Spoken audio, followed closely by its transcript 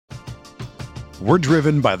We're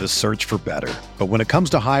driven by the search for better. But when it comes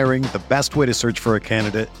to hiring, the best way to search for a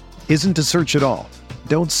candidate isn't to search at all.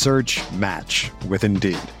 Don't search, match with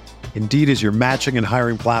Indeed. Indeed is your matching and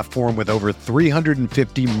hiring platform with over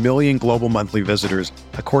 350 million global monthly visitors,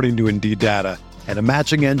 according to Indeed data, and a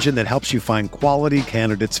matching engine that helps you find quality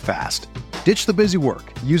candidates fast. Ditch the busy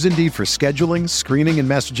work. Use Indeed for scheduling, screening, and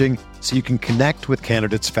messaging so you can connect with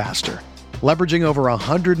candidates faster. Leveraging over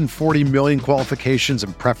 140 million qualifications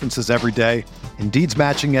and preferences every day, Indeed's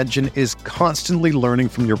matching engine is constantly learning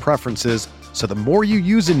from your preferences, so the more you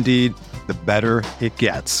use Indeed, the better it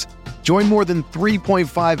gets. Join more than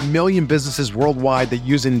 3.5 million businesses worldwide that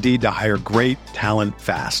use Indeed to hire great talent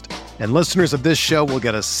fast. And listeners of this show will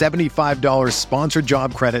get a $75 sponsored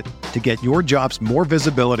job credit to get your jobs more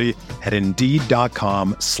visibility at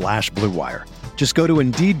Indeed.com/Blue Wire. Just go to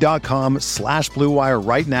Indeed.com/Blue Wire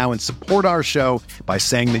right now and support our show by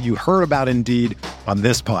saying that you heard about Indeed on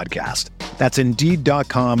this podcast. That's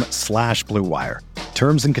Indeed.com/Blue Wire.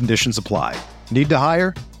 Terms and conditions apply. Need to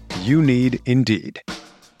hire? You need Indeed.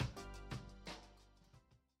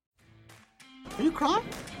 Are you crying?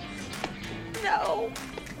 No.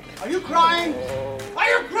 Are you crying? Are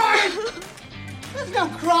you crying? There's no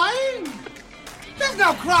crying. There's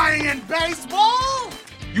no crying in baseball.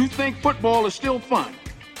 You think football is still fun?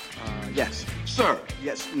 Yes. Sir?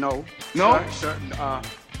 Yes. No. No? Sir. Well,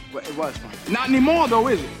 it was fun. Not anymore, though,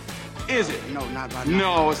 is it? Is it? No, not right now.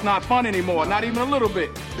 No, it's not fun anymore. Not even a little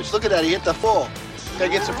bit. Just look at that. He hit the fall. Gotta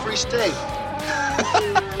get some free steak.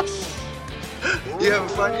 You having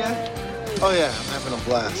fun yet? Oh, yeah. I'm having a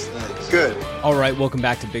blast. Thanks. Good. All right, welcome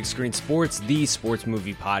back to Big Screen Sports, the sports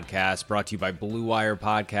movie podcast brought to you by Blue Wire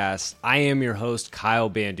Podcasts. I am your host, Kyle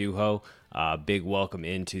Banduho. Big welcome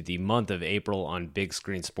into the month of April on Big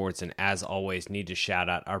Screen Sports, and as always, need to shout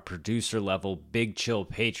out our producer-level Big Chill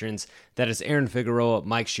patrons. That is Aaron Figueroa,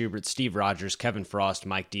 Mike Schubert, Steve Rogers, Kevin Frost,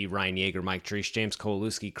 Mike D, Ryan Yeager, Mike Treese, James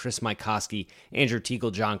Kowalewski, Chris Mikoski, Andrew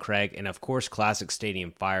Teagle, John Craig, and of course, Classic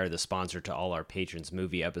Stadium Fire, the sponsor to all our patrons'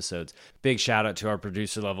 movie episodes. Big shout out to our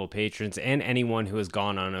producer-level patrons and anyone who has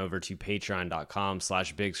gone on over to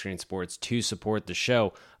patreon.com/Big Screen Sports to support the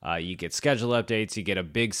show. You get schedule updates, you get a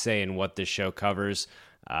big say in what this show covers,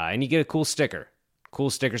 and you get a cool sticker. Cool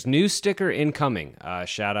stickers. New sticker incoming.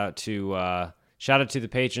 Shout out to the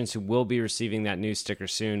patrons who will be receiving that new sticker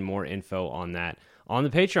soon. More info on that on the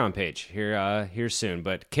Patreon page here soon.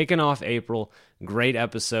 But kicking off April, great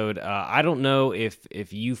episode. I don't know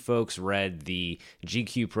if you folks read the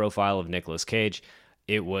GQ profile of Nicolas Cage.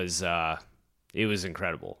 It was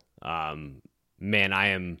incredible.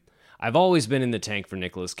 Man, I've always been in the tank for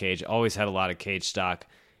Nicolas Cage. Always had a lot of Cage stock.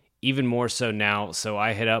 Even more so now. So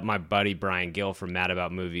I hit up my buddy Brian Gill from Mad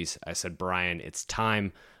About Movies. I said, Brian, it's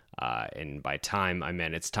time. And by time, I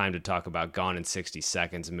meant it's time to talk about Gone in 60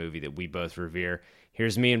 Seconds, a movie that we both revere.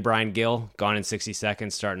 Here's me and Brian Gill, Gone in 60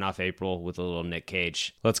 Seconds, starting off April with a little Nick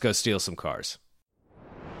Cage. Let's go steal some cars.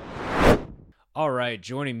 All right,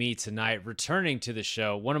 joining me tonight, returning to the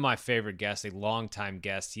show, one of my favorite guests, a longtime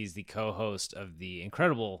guest. He's the co-host of the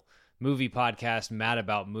incredible movie podcast, Mad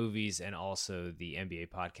About Movies, and also the NBA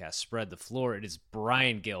podcast, Spread the Floor. It is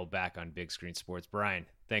Brian Gill back on Big Screen Sports. Brian,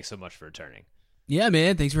 thanks so much for returning. Yeah,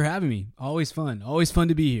 man. Thanks for having me. Always fun. Always fun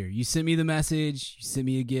to be here. You sent me the message. You sent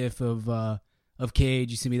me a GIF of Cage.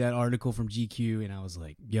 You sent me that article from GQ, and I was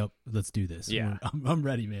like, "Yep, let's do this." Yeah, I'm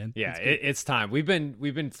ready, man. Yeah, it's time. We've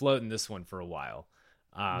been floating this one for a while.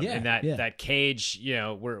 And that Cage,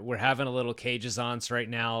 we're having a little Cageazance right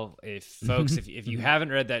now. If folks, if you haven't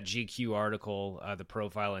read that GQ article, the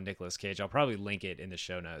profile on Nicolas Cage, I'll probably link it in the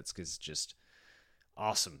show notes because it's just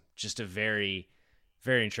awesome. Just a very,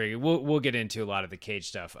 very intriguing. We'll get into a lot of the Cage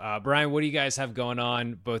stuff. Brian, what do you guys have going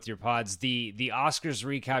on? Both your pods, the Oscars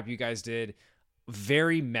recap you guys did,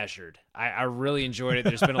 very measured. I really enjoyed it.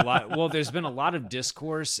 There's been a lot. Well, there's been a lot of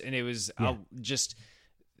discourse, and it was just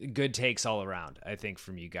good takes all around, I think,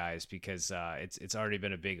 from you guys, because it's already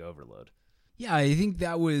been a big overload. Yeah, I think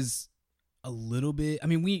that was a little bit. I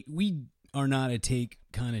mean, we are not a take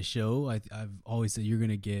kind of show. I've always said you're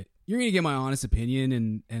gonna get my honest opinion,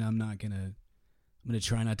 and I'm gonna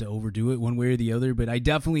try not to overdo it one way or the other. But I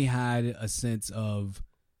definitely had a sense of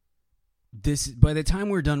this by the time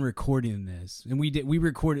we're done recording this, and we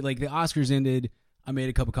recorded, like, the Oscars ended. I made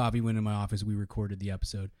a cup of coffee, went in my office, we recorded the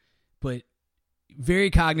episode, but very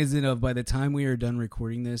cognizant of, by the time we are done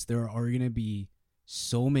recording this, there are going to be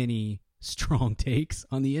so many strong takes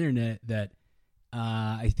on the internet that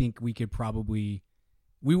I think we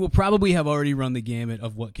will probably have already run the gamut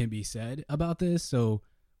of what can be said about this. So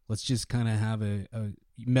let's just kind of have a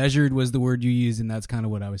measured was the word you used, and that's kind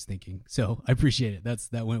of what I was thinking. So I appreciate it.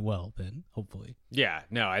 That went well then, hopefully. Yeah,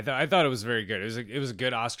 no, I thought it was very good. It was a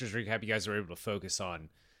good Oscars recap. You guys were able to focus on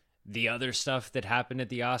the other stuff that happened at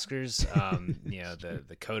the Oscars,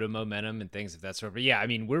 the Coda momentum and things of that sort. But yeah, I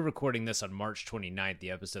mean, we're recording this on March 29th.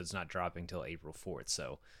 The episode's not dropping till April 4th.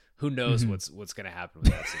 So who knows what's going to happen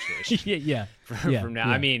with that situation? From now.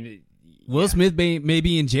 Yeah. I mean, Will Smith may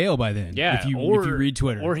be in jail by then. Yeah, if you read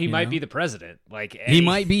Twitter, or he might be the president. Like he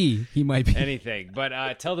might be anything.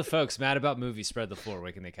 But tell the folks, Mad About Movies, spread the floor.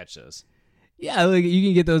 Where can they catch those? Yeah, like you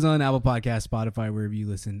can get those on Apple Podcasts, Spotify, wherever you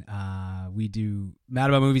listen. We do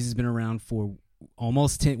Mad About Movies has been around for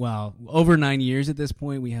almost over 9 years at this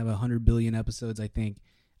point. We have 100 billion episodes, I think.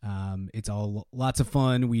 It's all lots of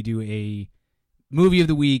fun. We do a movie of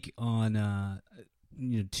the week on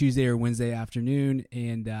Tuesday or Wednesday afternoon,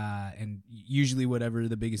 and usually whatever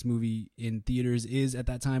the biggest movie in theaters is at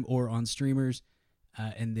that time, or on streamers.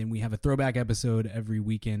 And then we have a throwback episode every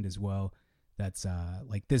weekend as well. That's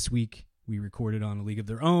like this week. We recorded on A League of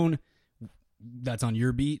Their Own. That's on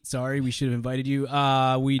your beat. Sorry, we should have invited you.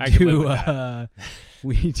 We're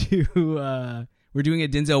doing a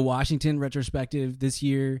Denzel Washington retrospective this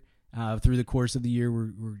year. Through the course of the year,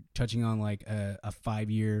 we're touching on like a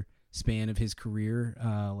 5-year span of his career,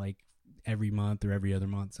 like every month or every other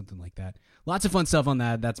month, something like that. Lots of fun stuff on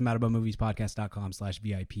that. That's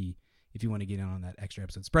madaboutmoviespodcast.com/VIP if you want to get in on that extra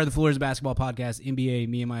episode. Spread the Floor is a basketball podcast. NBA,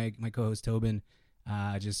 me and my co-host Tobin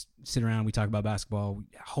just sit around. We talk about basketball. We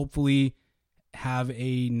hopefully have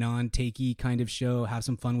a non-takey kind of show, have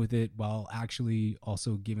some fun with it, while actually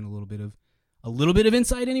also giving a little bit of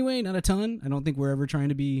insight anyway, not a ton. I don't think we're ever trying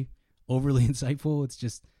to be overly insightful. It's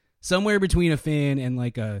just somewhere between a fan and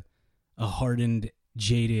like a hardened,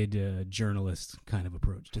 jaded journalist kind of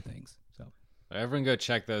approach to things. So everyone go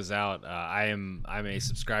check those out. I'm a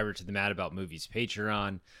subscriber to the Mad About Movies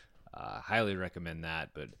Patreon. Highly recommend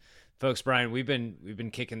that. But folks, Brian, we've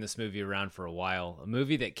been kicking this movie around for a while. A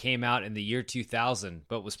movie that came out in the year 2000,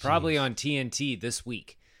 but was probably on TNT this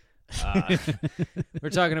week. We're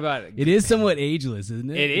talking about it is somewhat ageless,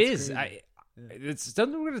 isn't it? It's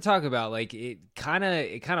something we're going to talk about. Like it kind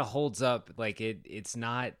of holds up. Like it's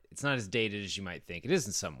not as dated as you might think. It is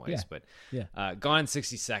in some ways, but Gone in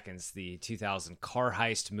 60 Seconds, the 2000 car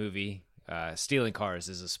heist movie. Stealing cars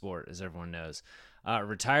is a sport, as everyone knows. A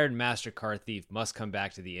retired master car thief must come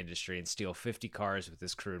back to the industry and steal 50 cars with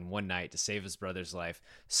his crew in one night to save his brother's life.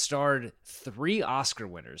 Starred 3 Oscar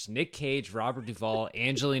winners: Nick Cage, Robert Duvall,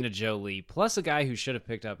 Angelina Jolie, plus a guy who should have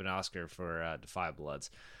picked up an Oscar for Da 5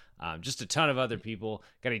 Bloods. Just a ton of other people.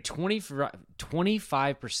 Got a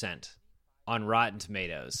 25% on Rotten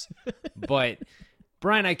Tomatoes. But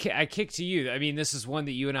Brian, I kick to you. I mean, this is one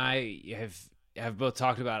that you and I have both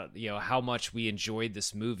talked about, how much we enjoyed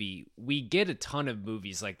this movie. We get a ton of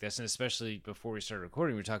movies like this, and especially before we started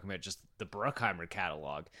recording, we were talking about just the Bruckheimer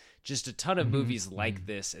catalog. Just a ton of movies like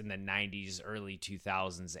this in the 90s, early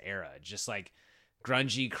 2000s era. Just like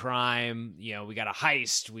grungy crime, we got a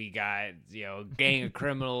heist, we got, a gang of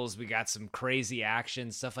criminals, we got some crazy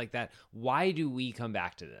action, stuff like that. Why do we come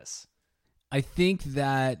back to this? I think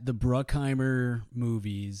that the Bruckheimer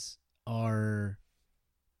movies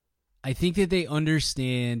I think that they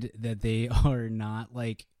understand that they are not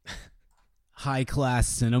like high class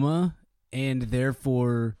cinema, and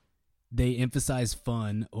therefore they emphasize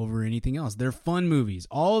fun over anything else. They're fun movies.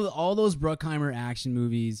 All those Bruckheimer action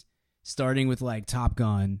movies, starting with like Top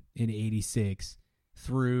Gun in '86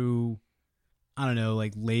 through, I don't know,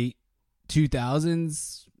 like late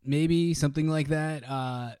 2000s, maybe something like that.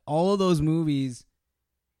 All of those movies,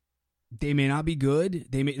 they may not be good.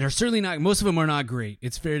 They're certainly not. Most of them are not great.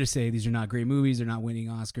 It's fair to say these are not great movies. They're not winning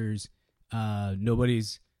Oscars.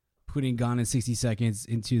 Nobody's putting Gone in 60 Seconds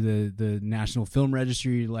into the National Film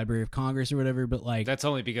Registry, Library of Congress, or whatever. But like, that's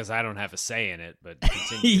only because I don't have a say in it. But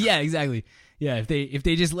continue. Yeah, exactly. Yeah, if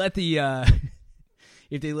they just let the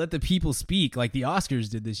if they let the people speak like the Oscars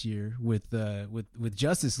did this year with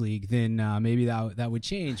Justice League, then maybe that would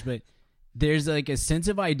change. But there's like a sense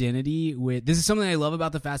of identity with this. Is something I love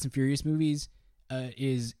about the Fast and Furious movies.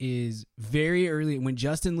 Is very early when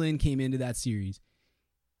Justin Lin came into that series,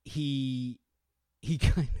 he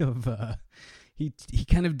kind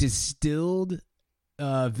of distilled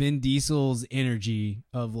Vin Diesel's energy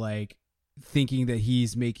of like thinking that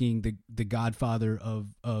he's making the Godfather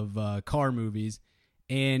of car movies,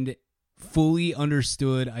 and fully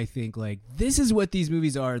understood, I think, like, this is what these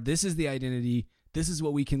movies are. This is the identity. This is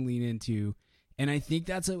what we can lean into. And I think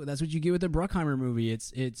that's what you get with the Bruckheimer movie.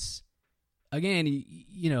 It's again,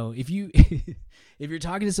 if you if you're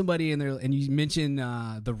talking to somebody and you mention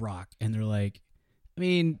The Rock, and they're like, I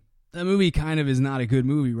mean, that movie kind of is not a good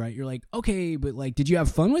movie, right? You're like, okay, but like, did you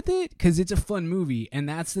have fun with it? Because it's a fun movie, and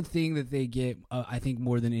that's the thing that they get, I think,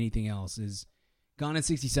 more than anything else is Gone in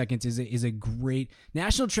 60 Seconds is a great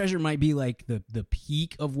National Treasure. Might be like the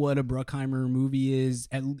peak of what a Bruckheimer movie is,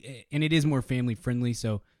 and it is more family friendly,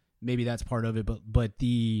 so maybe that's part of it. But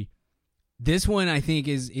this one I think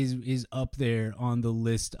is up there on the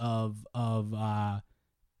list of Bruckheimer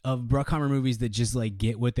movies that just like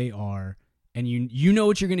get what they are, and you know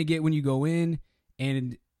what you're gonna get when you go in,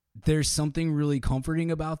 and there's something really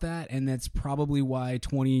comforting about that, and that's probably why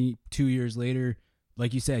 22 years later,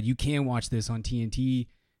 like you said, you can watch this on TNT,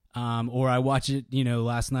 or I watched it,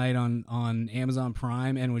 last night on Amazon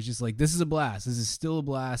Prime, and was just like, this is a blast. This is still a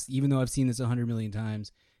blast, even though I've seen this 100 million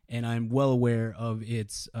times, and I'm well aware of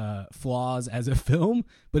its flaws as a film,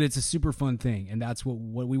 but it's a super fun thing, and that's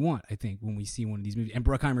what we want, I think, when we see one of these movies, and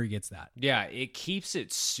Bruckheimer gets that. Yeah, it keeps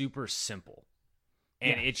it super simple.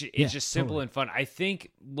 And Yeah. it's just simple totally. and fun. I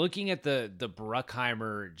think looking at the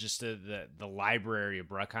Bruckheimer, just the library of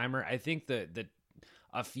Bruckheimer, I think that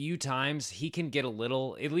a few times he can get a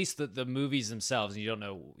little, at least the movies themselves, and you don't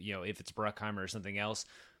know, if it's Bruckheimer or something else,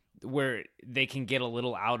 where they can get a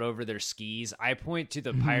little out over their skis. I point to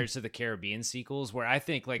the Pirates of the Caribbean sequels, where I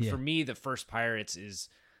think, like, for me, the first Pirates is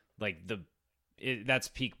like that's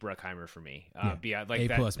peak Bruckheimer for me. Beyond like A+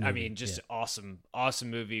 that. I movie. mean, just awesome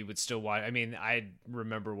movie. Would still watch. I mean, I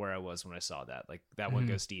remember where I was when I saw that. Like that one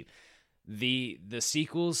goes deep. The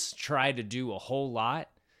sequels try to do a whole lot,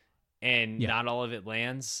 and not all of it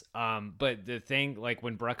lands. But the thing, like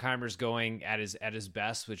when Bruckheimer's going at his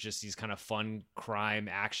best with just these kind of fun crime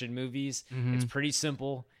action movies, it's pretty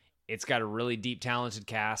simple. It's got a really deep, talented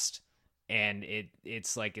cast, and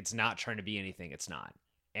it's like it's not trying to be anything it's not.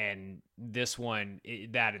 And this one,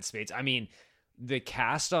 that in spades. I mean, the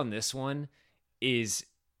cast on this one is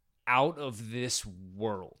out of this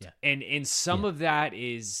world, and some of that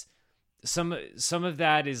is some of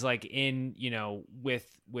that is like in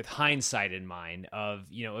with hindsight in mind of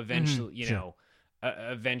eventually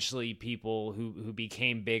eventually people who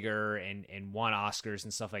became bigger and won Oscars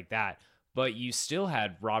and stuff like that. But you still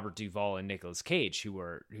had Robert Duvall and Nicolas Cage who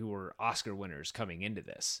were Oscar winners coming into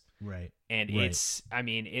this. Right. And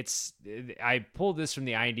I pulled this from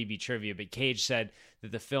the IMDb trivia, but Cage said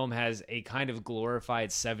that the film has a kind of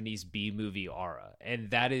glorified 70s B-movie aura.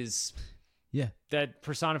 And that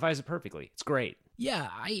personifies it perfectly. It's great. Yeah,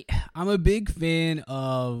 I'm a big fan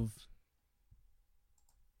of,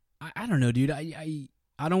 I don't know, dude. I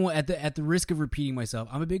don't want, at the risk of repeating myself,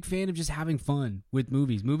 I'm a big fan of just having fun with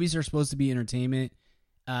movies. Movies are supposed to be entertainment.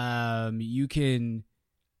 You can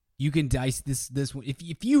dice this one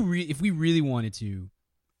if we really wanted to.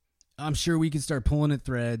 I'm sure we could start pulling at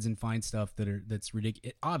threads and find stuff that's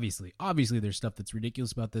ridiculous. Obviously, there's stuff that's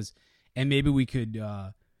ridiculous about this, and maybe we could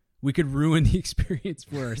ruin the experience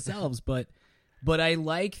for ourselves. But I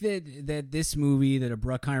like that this movie, that a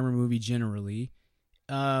Bruckheimer movie generally,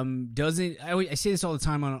 doesn't. I say this all the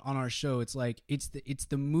time on our show. It's like it's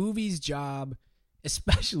the movie's job,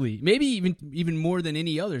 especially maybe even more than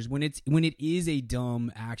any others, when it is a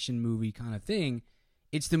dumb action movie kind of thing.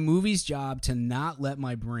 It's the movie's job to not let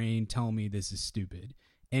my brain tell me this is stupid.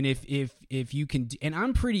 And if you can, and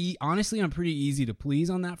I'm pretty easy to please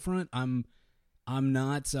on that front. I'm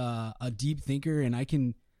not a deep thinker, and I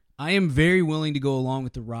am very willing to go along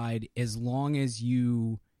with the ride as long as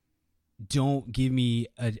you don't give me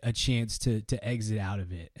a chance to exit out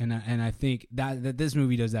of it. And I think that this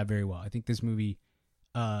movie does that very well. I think this movie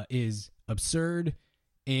is absurd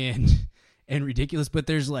and ridiculous, but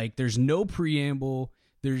there's no preamble,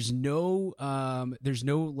 there's no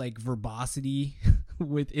like verbosity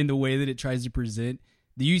within the way that it tries to present.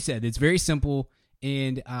 You said it's very simple,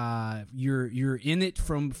 and you're in it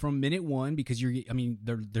from minute one, because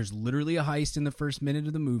there's literally a heist in the first minute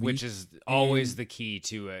of the movie, which is always the key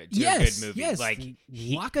to a good movie. Yes, like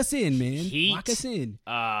lock us in, man. Heat, lock us in.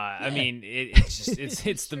 I mean,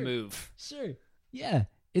 it's the move. Sure. Yeah.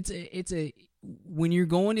 It's a when you're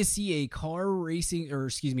going to see a car racing, or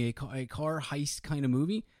excuse me, a car heist kind of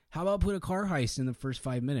movie, how about put a car heist in the first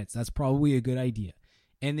 5 minutes? That's probably a good idea.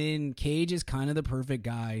 And then Cage is kind of the perfect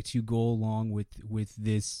guy to go along with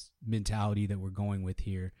this mentality that we're going with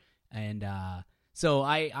here. And so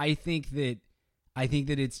I think that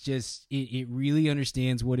it's just it really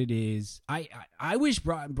understands what it is. I wish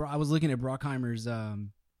I was looking at Bruckheimer's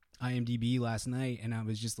IMDb last night, and I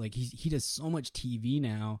was just like, he does so much TV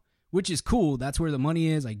now, which is cool. That's where the money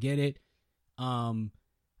is. I get it.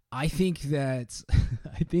 I think that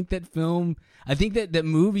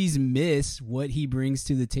movies miss what he brings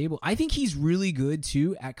to the table. I think he's really good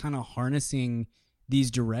too at kind of harnessing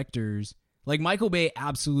these directors Like, Michael Bay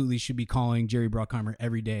absolutely should be calling Jerry Bruckheimer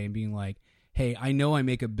every day and being like, hey, I know I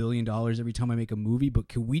make $1 billion every time I make a movie, but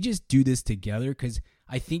can we just do this together? Because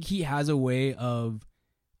I think he has a way of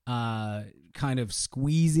kind of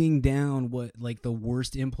squeezing down what, like, the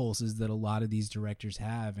worst impulses that a lot of these directors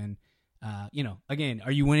have. And, again,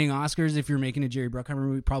 are you winning Oscars if you're making a Jerry Bruckheimer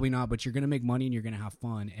movie? Probably not, but you're going to make money and you're going to have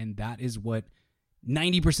fun. And that is what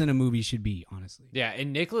 90% of movies should be, honestly. Yeah,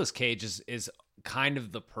 and Nicolas Cage is kind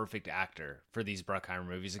of the perfect actor for these Bruckheimer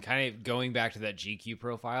movies. And kind of going back to that GQ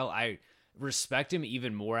profile, I respect him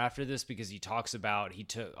even more after this because he talks about he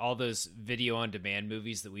took all those video on demand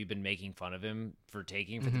movies that we've been making fun of him for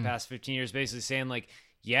taking for the past 15 years, basically saying like,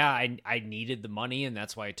 yeah, I needed the money and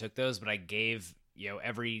that's why I took those, but I gave,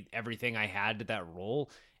 everything I had to that role.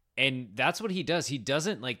 And that's what he does. He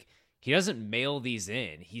doesn't mail these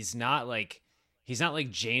in. He's not like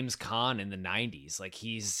James Caan in the 90s. Like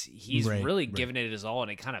he's really giving it his all,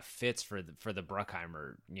 and it kind of fits for the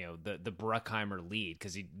Bruckheimer, the Bruckheimer lead,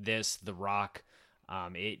 because The Rock,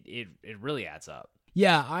 it really adds up.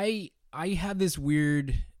 Yeah, I have this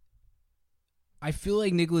weird. I feel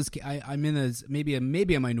like I'm in maybe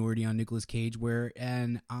a minority on Nicolas Cage,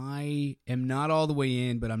 and I am not all the way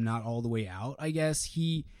in, but I'm not all the way out. I guess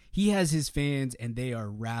he has his fans, and they are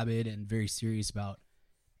rabid and very serious about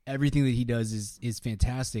everything that he does is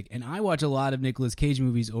fantastic. And I watch a lot of Nicolas Cage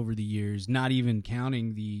movies over the years, not even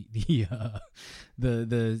counting the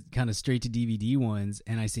kind of straight to DVD ones.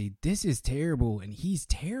 And I say, this is terrible. And he's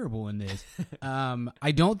terrible in this.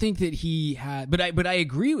 I don't think that he had, but I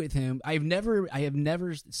agree with him. I have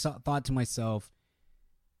never thought to myself,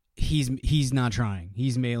 he's not trying.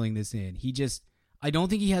 He's mailing this in. I don't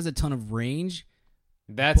think he has a ton of range.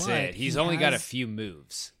 That's it. He's only got a few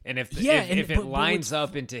moves, and if it lines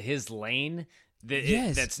up into his lane,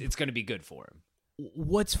 it's going to be good for him.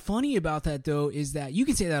 What's funny about that, though, is that you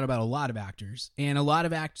can say that about a lot of actors, and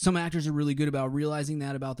some actors are really good about realizing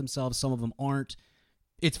that about themselves. Some of them aren't.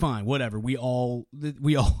 It's fine, whatever. We all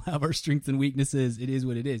have our strengths and weaknesses. It is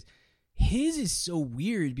what it is. His is so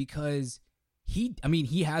weird because he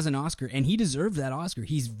has an Oscar, and he deserved that Oscar.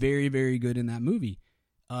 He's very, very good in that movie.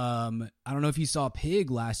 I don't know if you saw Pig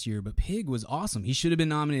last year, but Pig was awesome. He should have been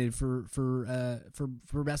nominated for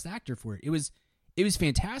Best Actor for it. It was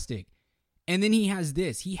fantastic. And then he has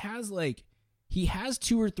this. He has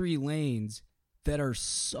 2 or 3 lanes that are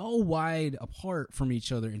so wide apart from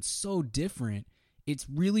each other and so different. It's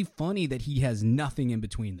really funny that he has nothing in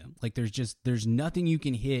between them. Like there's nothing you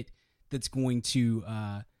can hit that's going to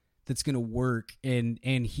work, and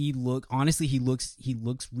he looks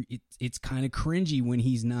it's kind of cringy when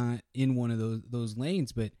he's not in one of those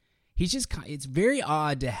lanes, but it's very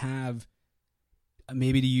odd to have,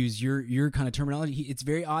 maybe to use your kind of terminology, it's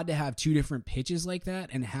very odd to have 2 different pitches like that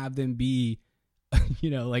and have them be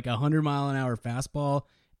like 100-mile-an-hour fastball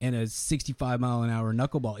and a 65-mile-an-hour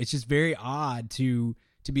knuckleball. It's just very odd to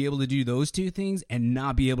be able to do those 2 things and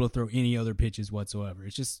not be able to throw any other pitches whatsoever.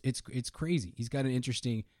 It's crazy. He's got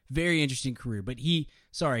an very interesting career. But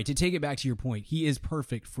to take it back to your point, he is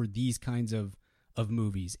perfect for these kinds of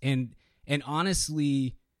movies. And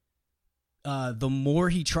honestly, the more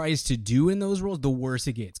he tries to do in those roles, the worse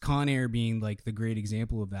it gets. Con Air being like the great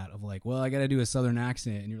example of that, of like, well, I got to do a Southern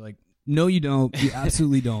accent. And you're like, no, you don't. You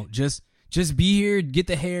absolutely don't. Just be here, get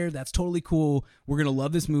the hair. That's totally cool. We're going to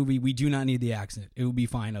love this movie. We do not need the accent. It will be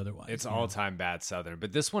fine otherwise. It's all-time bad Southern,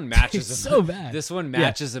 but this one matches him. So bad. This one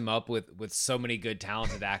matches him up with so many good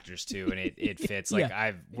talented actors too, and it fits. Like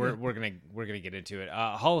we're going to get into it.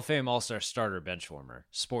 Hall of Fame All-Star starter bench warmer,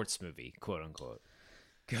 sports movie, quote unquote.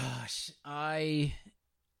 Gosh,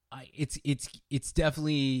 it's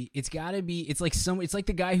definitely, it's got to be, it's like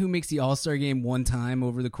the guy who makes the All-Star game one time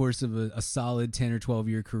over the course of a solid 10 or 12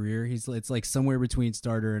 year career. It's like somewhere between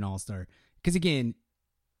starter and All-Star. Because again,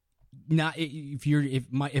 not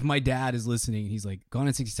if my dad is listening, he's like, Gone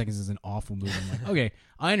in 60 Seconds is an awful movie. I'm like, okay,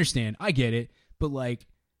 I understand, I get it, but like,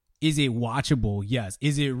 is it watchable? Yes.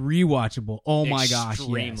 Is it rewatchable? Oh my gosh,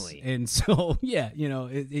 yes. And so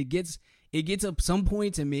it gets up some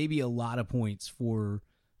points and maybe a lot of points for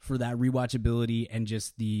that rewatchability and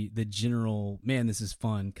just the general, man, this is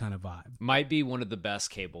fun kind of vibe. Might be one of the best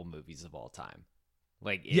cable movies of all time.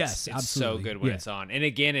 Like it's so good when it's on. And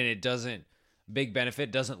again, it doesn't, big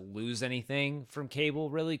benefit, doesn't lose anything from cable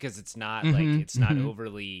really, because it's not it's not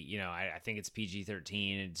overly, I think it's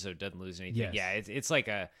PG-13, and so it doesn't lose anything. Yes. Yeah, it's like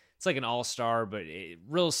an all-star, but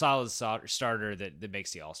real solid starter that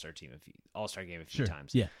makes the all-star game a few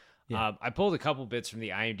times. Yeah. Yeah. I pulled a couple bits from the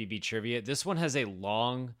IMDb trivia. This one has a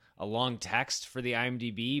long text for the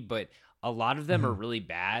IMDb, but a lot of them are really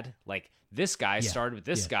bad. Like this guy started with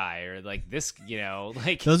this guy, or like this,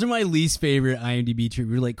 like those are my least favorite IMDb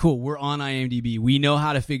trivia. We're like, cool, we're on IMDb. We know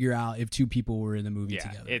how to figure out if two people were in the movie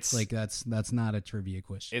together. It's like that's not a trivia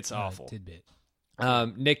question. It's awful. Tidbit.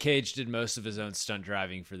 Nick Cage did most of his own stunt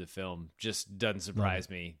driving for the film. Just doesn't surprise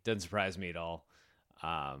me. Doesn't surprise me at all.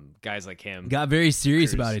 Guys like him got very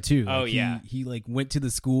serious about it too. Oh, he like went to the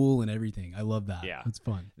school and everything. I love that. Yeah, it's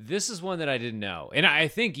fun. This is one that I didn't know, and I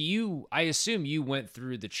think I assume you went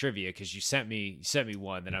through the trivia because you sent me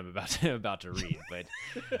one that I'm about to read. But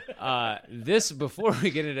this, before we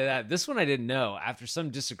get into that, this one I didn't know. After some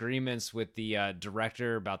disagreements with the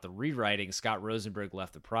director about the rewriting, Scott Rosenberg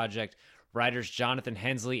left the project. Writers Jonathan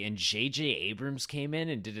Hensley and J.J. Abrams came in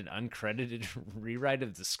and did an uncredited rewrite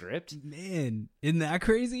of the script. Man, isn't that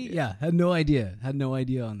crazy? Yeah, had no idea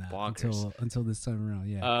on that. Bonkers. Until this time around.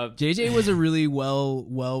 Yeah, J.J. was a really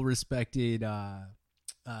well respected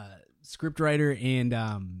script writer and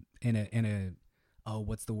a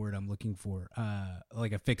what's the word I'm looking for?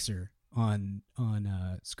 Like a fixer on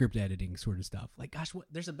script editing sort of stuff. Like, gosh,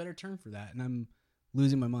 there's a better term for that, and I'm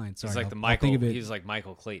losing my mind. Sorry, He's like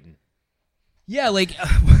Michael Clayton. Yeah, like,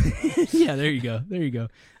 yeah, there you go.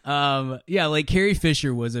 Yeah, like Carrie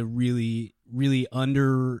Fisher was a really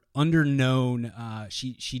underknown.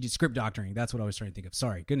 She did script doctoring. That's what I was trying to think of.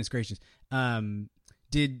 Sorry, goodness gracious.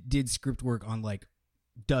 Did script work on like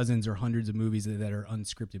dozens or hundreds of movies that are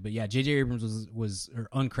unscripted. But yeah, J.J. Abrams was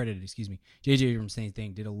uncredited. Excuse me. J.J. Abrams, same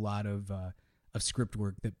thing. Did a lot of script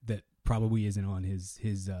work that probably isn't on his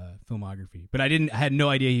filmography. But I had no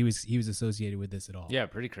idea he was associated with this at all. Yeah,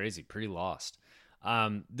 pretty crazy, pretty lost.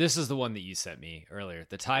 This is the one that you sent me earlier.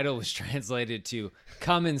 The title was translated to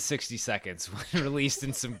 "Come in 60 Seconds" when released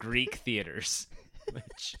in some Greek theaters.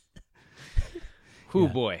 Which,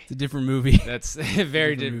 boy, it's a different movie. That's a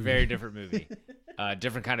very different movie.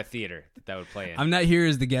 Different kind of theater that would play in. I'm not here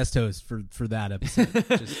as the guest host for that episode.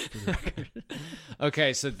 Just for the record.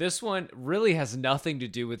 Okay, so this one really has nothing to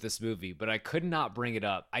do with this movie, but I could not bring it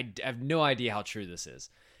up. I have no idea how true this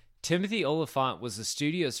is. Timothy Olyphant was the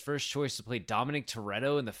studio's first choice to play Dominic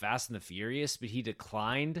Toretto in The Fast and the Furious, but he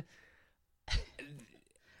declined.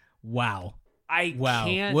 Wow.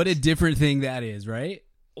 Can't. What a different thing that is, right?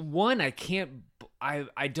 One, I can't.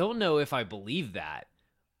 I don't know if I believe that.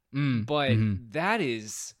 But that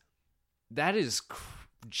is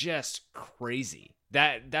just crazy.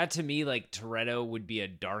 That to me, like, Toretto would be a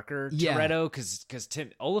darker Toretto because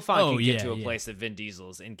Olyphant can get to a place that Vin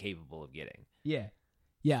Diesel is incapable of getting.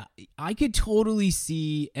 Yeah, I could totally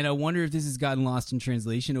see, and I wonder if this has gotten lost in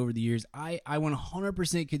translation over the years. I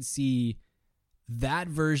 100% could see that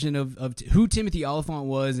version of who Timothy Olyphant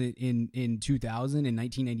was in 2000 in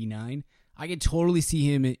 1999. I could totally see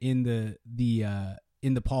him in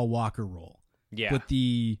the Paul Walker role. Yeah. But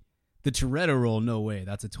the Toretto role, no way.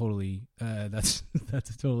 That's a totally that's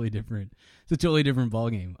a totally different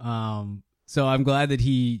ballgame. So I'm glad that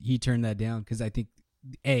he turned that down, because I think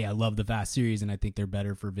I love the Fast series and I think they're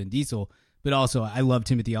better for Vin Diesel, but also I love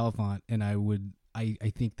Timothy Olyphant, and I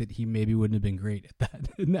think that he maybe wouldn't have been great at that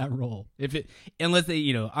in that role unless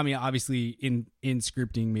they, obviously in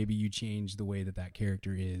scripting maybe you change the way that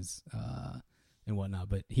character is and whatnot,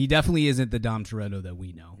 but he definitely isn't the Dom Toretto that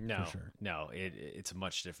we know. No, for sure. No, it's a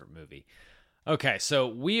much different movie. Okay, so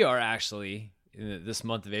we are actually this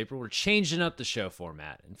month of April, we're changing up the show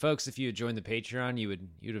format. And folks, if you had joined the Patreon,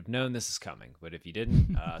 you'd have known this is coming. But if you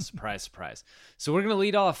didn't, surprise, surprise. So we're gonna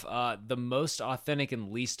lead off the most authentic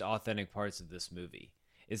and least authentic parts of this movie.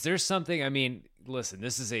 Is there something? I mean, listen,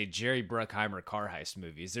 this is a Jerry Bruckheimer car heist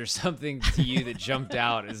movie. Is there something to you that jumped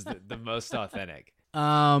out as the most authentic?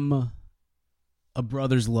 A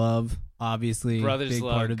brother's love, obviously. Brother's big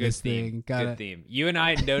love, part of good this theme. thing. Good theme. You and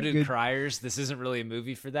I noted criers. This isn't really a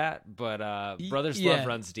movie for that, but Brother's love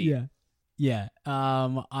runs deep. Yeah.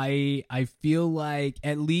 I feel like,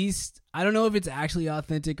 at least, I don't know if it's actually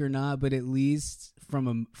authentic or not, but at least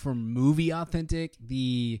from movie authentic,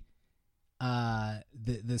 the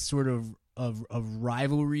sort of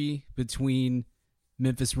rivalry between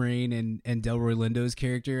Memphis Rain and Delroy Lindo's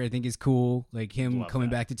character, I think, is cool. Like him coming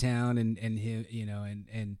back to town and him,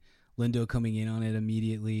 and Lindo coming in on it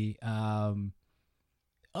immediately.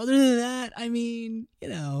 Other than that, I mean,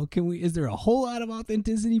 is there a whole lot of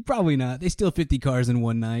authenticity? Probably not. They steal 50 cars in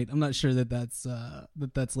one night. I'm not sure that's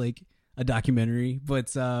like a documentary,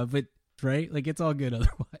 but right? Like, it's all good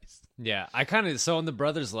otherwise. Yeah. So on the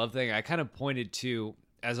brothers love thing, I kind of pointed to,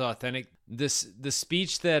 as authentic, the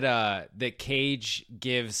speech that Cage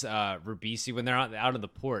gives Ribisi when they're out on the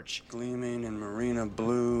porch. Gleaming in Marina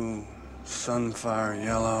blue, sunfire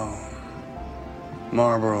yellow,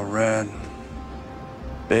 Marlboro red,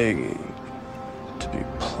 begging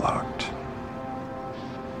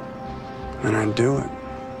and I'd do it.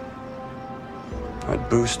 I'd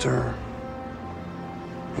boost her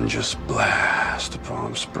and just blast to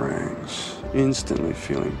Palm Springs, instantly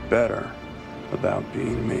feeling better about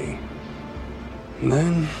being me. And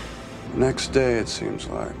then, the next day it seems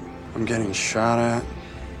like I'm getting shot at,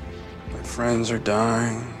 my friends are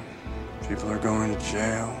dying, people are going to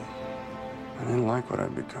jail. I didn't like what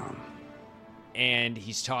I'd become. And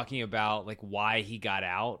he's talking about like why he got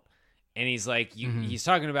out. And he's like, he's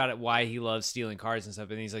talking about it, why he loves stealing cars and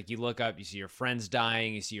stuff. And he's like, you look up, you see your friends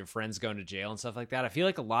dying, you see your friends going to jail and stuff like that. I feel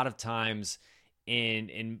like a lot of times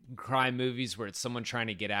in crime movies where it's someone trying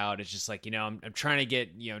to get out, it's just like, I'm trying to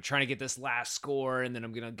get this last score, and then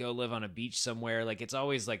I'm going to go live on a beach somewhere. Like, it's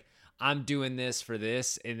always like, I'm doing this for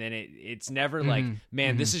this. And then it's never like,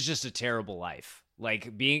 man, this is just a terrible life.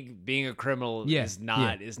 Like being a criminal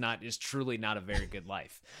is truly not a very good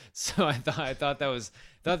life. So I thought that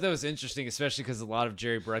was interesting, especially because a lot of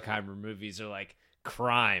Jerry Bruckheimer movies are like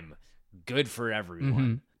crime, good for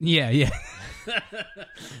everyone. Yeah.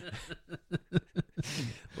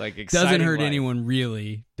 Like doesn't hurt life. anyone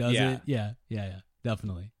really, does Yeah. it? Yeah,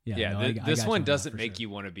 definitely. Yeah. No, This I one got doesn't you make for you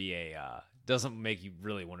want to be doesn't make you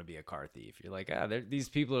really want to be a car thief. You're like, these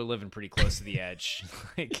people are living pretty close to the edge.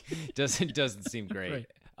 Like, doesn't seem great.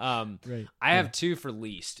 Right. I have two for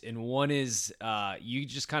least, and one is you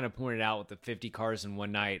just kind of pointed out with the 50 cars in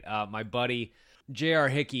one night. My buddy J.R.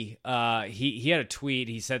 Hickey, he had a tweet.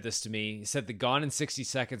 He said this to me. He said the Gone in 60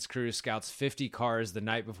 Seconds crew scouts 50 cars the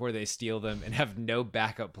night before they steal them and have no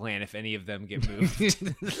backup plan if any of them get moved.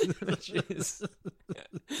 Which is,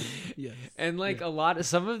 Yes. and like a lot of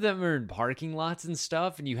some of them are in parking lots and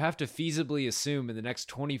stuff, and you have to feasibly assume in the next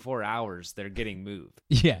 24 hours they're getting moved.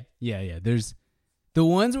 Yeah. There's the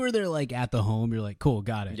ones where they're like at the home. You're like, cool,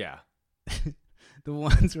 got it. Yeah. The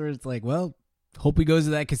ones where it's like, well, hope he goes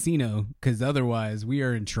to that casino because otherwise we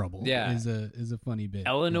are in trouble. Yeah. is a funny bit.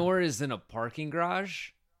 Eleanor is in a parking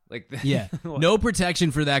garage. Like Yeah, no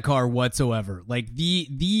protection for that car whatsoever. Like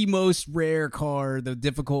the most rare car, the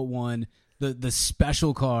difficult one, the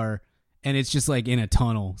special car, and it's just like in a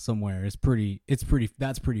tunnel somewhere. That's pretty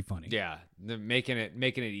funny. Yeah, they're making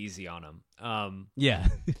it easy on him. Yeah.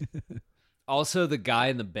 Also, the guy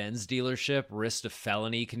in the Benz dealership risked a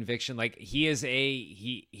felony conviction. Like he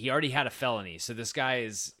already had a felony, so this guy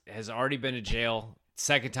has already been to jail.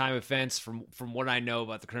 Second time offense. From what I know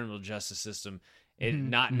about the criminal justice system,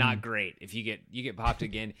 not great. If you get popped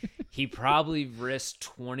again, he probably risked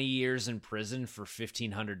 20 years in prison for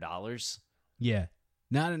 $1,500. Yeah.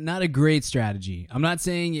 Not a great strategy. I'm not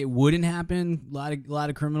saying it wouldn't happen. A lot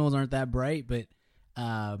of criminals aren't that bright, but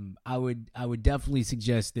I would definitely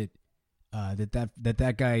suggest that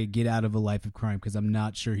that guy get out of a life of crime because I'm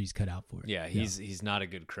not sure he's cut out for it. Yeah, he's not a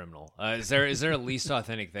good criminal. Is there a least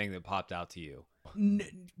authentic thing that popped out to you?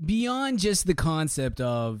 Beyond just the concept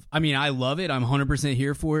of, I mean, I love it. I'm 100%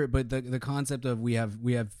 here for it, but the concept of we have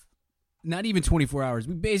not even 24 hours.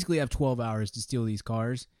 We basically have 12 hours to steal these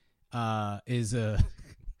cars.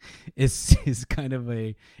 Is kind of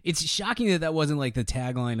it's shocking that wasn't like the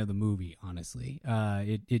tagline of the movie. Honestly,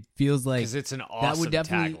 it feels like because it's an awesome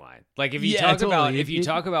tagline. Like if you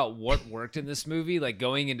talk about what worked in this movie, like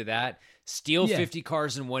going into that, steal 50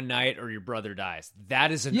 cars in one night or your brother dies.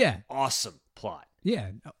 That is an awesome plot. Yeah,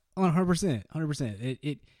 100%.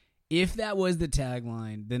 It if that was the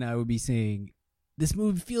tagline, then I would be saying this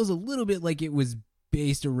movie feels a little bit like it was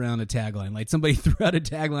based around a tagline. Like somebody threw out a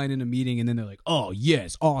tagline in a meeting and then they're like, oh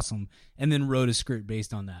yes, awesome, and then wrote a script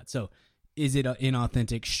based on that. So is it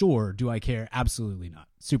inauthentic? Sure. Do I care? Absolutely not.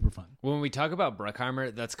 Super fun. When we talk about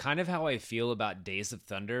Bruckheimer, that's kind of how I feel about Days of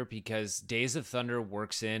Thunder, because Days of Thunder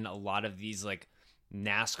works in a lot of these like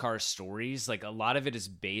NASCAR stories. Like a lot of it is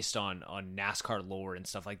based on NASCAR lore and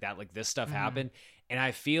stuff like that. Like this stuff happened, and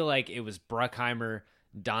I feel like it was Bruckheimer,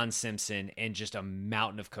 Don Simpson, and just a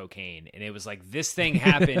mountain of cocaine. And it was like, this thing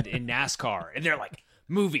happened in NASCAR. And they're like,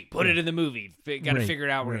 movie, put it in the movie. Got to figure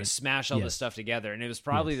it out. We're going to smash all this stuff together. And it was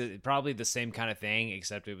probably the same kind of thing,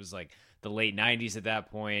 except it was like the late 90s at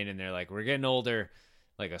that point. And they're like, we're getting older,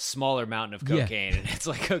 like a smaller mountain of cocaine. And it's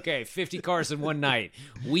like, okay, 50 cars in one night.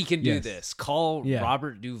 We can do this. Call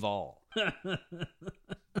Robert Duvall.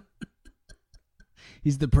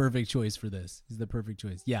 He's the perfect choice for this. He's the perfect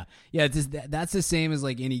choice. Yeah. It's just, that's the same as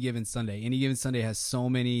like Any Given Sunday. Any Given Sunday has so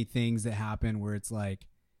many things that happen where it's like,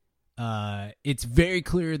 it's very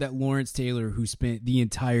clear that Lawrence Taylor, who spent the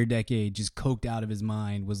entire decade just coked out of his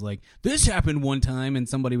mind, was like, this happened one time, and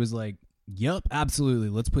somebody was like, yep, absolutely,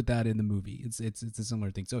 let's put that in the movie. It's a similar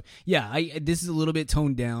thing. So yeah, this is a little bit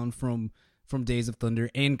toned down from Days of Thunder,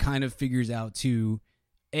 and kind of figures out to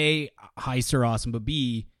A, heists are awesome, but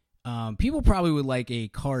B, people probably would like a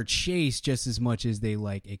car chase just as much as they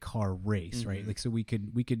like a car race, right? Like, so we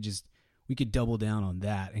could double down on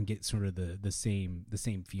that and get sort of the same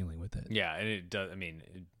feeling with it. Yeah, and it does. I mean,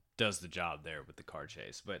 it does the job there with the car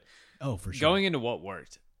chase. But for sure. Going into what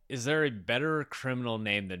worked, is there a better criminal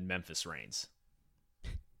name than Memphis Reigns?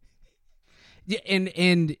 Yeah,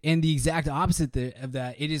 and the exact opposite of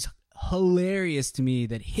that. It is hilarious to me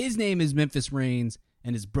that his name is Memphis Reigns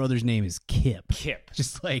and his brother's name is Kip.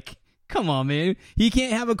 Just like, come on, man. He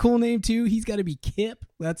can't have a cool name too. He's got to be Kip.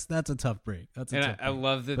 That's a tough break. I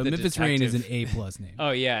love that. But Memphis Reigns is an A+ name.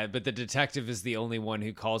 Oh yeah, but the detective is the only one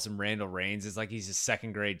who calls him Randall Reigns. It's like he's a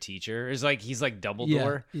second grade teacher. It's like he's like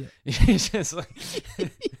Dumbledore. Yeah. It's just like.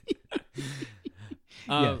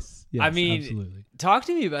 Yes, I mean, absolutely. Talk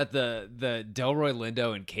to me about the Delroy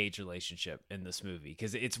Lindo and Cage relationship in this movie,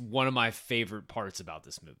 because it's one of my favorite parts about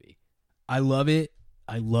this movie. I love it.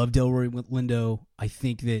 I love Delroy Lindo. I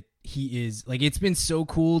think that he is like, it's been so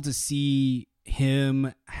cool to see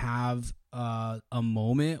him have a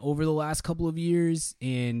moment over the last couple of years,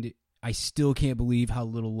 and I still can't believe how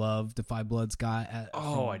little love Da 5 Bloods got at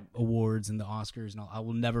awards and the Oscars, and I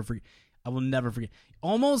will never forget.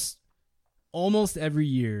 Almost every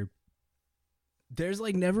year, there's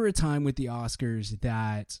like never a time with the Oscars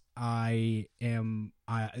that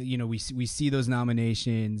we see those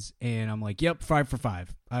nominations and I'm like, yep, 5 for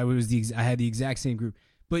 5. I had the exact same group,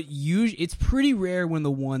 but it's pretty rare when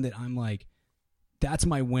the one that I'm like, that's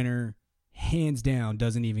my winner, hands down,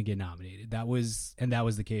 doesn't even get nominated. That was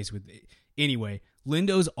the case with it. Anyway,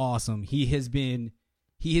 Lindo's awesome. He has been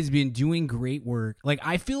doing great work. Like,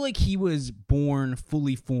 I feel like he was born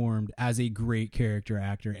fully formed as a great character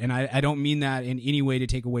actor. And I don't mean that in any way to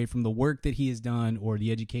take away from the work that he has done or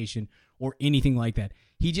the education or anything like that.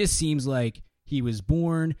 He just seems like he was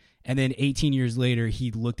born, and then 18 years later,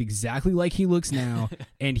 he looked exactly like he looks now,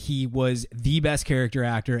 and he was the best character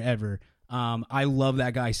actor ever. I love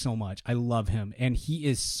that guy so much. I love him. And he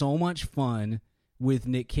is so much fun with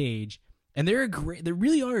Nick Cage. And they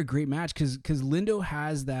really are a great match because Lindo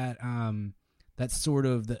has that sort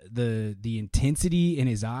of the intensity in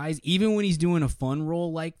his eyes. Even when he's doing a fun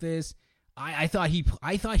role like this, I thought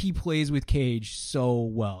he plays with Cage so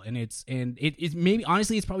well, and it's maybe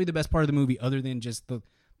honestly it's probably the best part of the movie, other than just the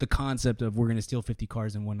concept of we're gonna steal 50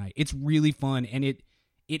 cars in one night. It's really fun, and it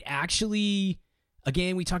actually.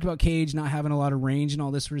 Again, we talked about Cage not having a lot of range and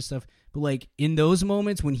all this sort of stuff, but like in those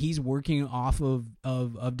moments when he's working off of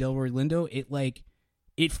Delroy Lindo,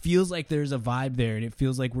 it feels like there's a vibe there, and it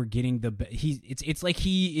feels like we're getting it's like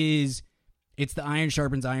it's the iron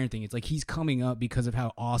sharpens iron thing. It's like he's coming up because of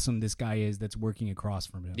how awesome this guy is that's working across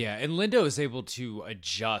from him. Yeah, and Lindo is able to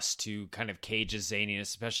adjust to kind of Cage's zaniness,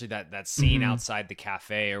 especially that scene outside the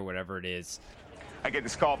cafe or whatever it is. I get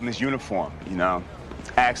this call from his uniform,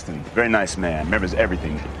 Axton, very nice man, remembers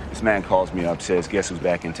everything. This man calls me up, says, guess who's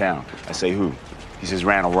back in town? I say, who? He says,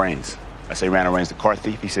 Randall Reigns. I say, Randall Reigns, the car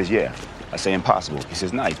thief? He says, yeah. I say, impossible. He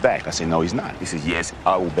says, no, he's back. I say, no, he's not. He says, yes,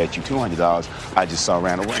 I will bet you $200 I just saw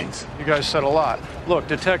Randall Reigns. You guys said a lot. Look,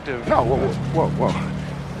 detective. No, whoa.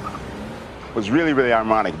 What's really, really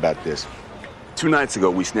ironic about this, 2 nights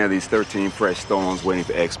ago, we snared these 13 fresh stones waiting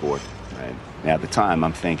for export. Right? Now, at the time,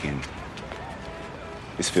 I'm thinking,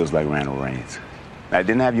 this feels like Randall Reigns. I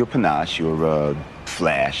didn't have your panache, your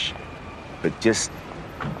flash, but just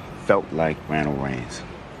felt like Randall Reigns.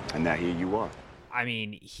 And now here you are. I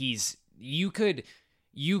mean, you could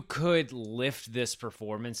lift this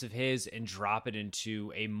performance of his and drop it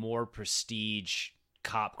into a more prestige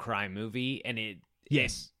cop crime movie, and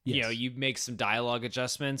you make some dialogue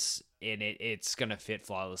adjustments, and it's gonna fit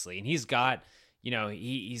flawlessly. And he's got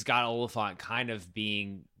he's got Oliphant kind of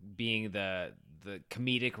being the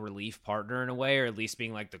comedic relief partner in a way, or at least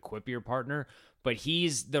being like the quippier partner, but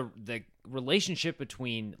he's the relationship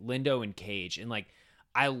between Lindo and Cage, and like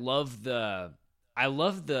always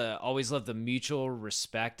love the mutual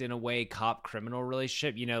respect in a way cop criminal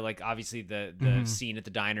relationship, like obviously the scene at the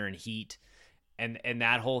diner in Heat and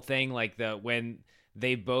that whole thing, like when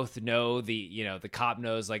they both know the cop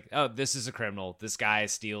knows like, oh, this is a criminal, this guy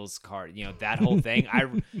steals car, that whole thing.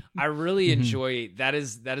 I really enjoy that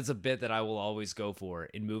is a bit that I will always go for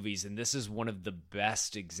in movies, and this is one of the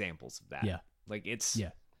best examples of that. Like it's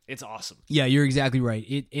awesome. Yeah, you're exactly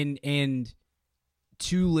right. And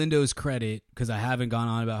to Lindo's credit, because I haven't gone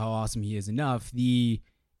on about how awesome he is enough,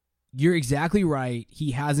 you're exactly right.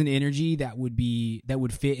 He has an energy that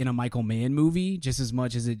would fit in a Michael Mann movie just as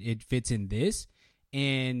much as it fits in this.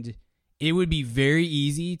 And it would be very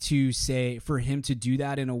easy to say for him to do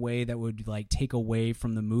that in a way that would like take away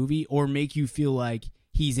from the movie or make you feel like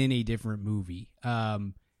he's in a different movie. I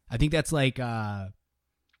think that's like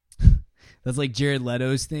that's like Jared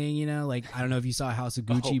Leto's thing, you know. Like I don't know if you saw House of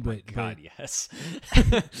Gucci, but yes.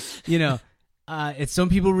 You know, it's some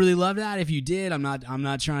people really love that. If you did, I'm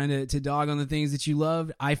not trying to dog on the things that you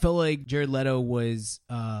loved. I felt like Jared Leto was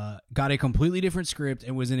got a completely different script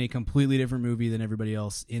and was in a completely different movie than everybody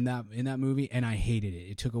else in that movie, and I hated it.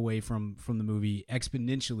 It took away from the movie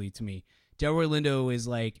exponentially to me. Delroy Lindo is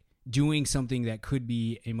like doing something that could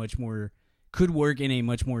work in a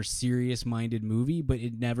much more serious-minded movie, but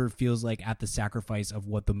it never feels like at the sacrifice of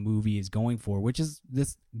what the movie is going for, which is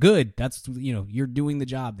this good. That's, you know, you're doing the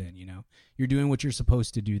job then, you know. You're doing what you're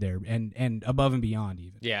supposed to do there and above and beyond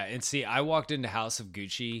even. Yeah, and see, I walked into House of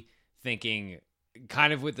Gucci thinking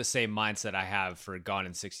kind of with the same mindset I have for Gone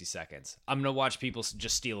in 60 Seconds. I'm going to watch people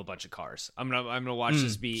just steal a bunch of cars. I'm going to watch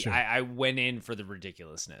this be sure. I went in for the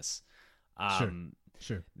ridiculousness.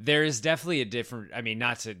 Sure. There is definitely a different, I mean,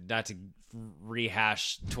 not to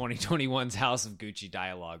rehash 2021's House of Gucci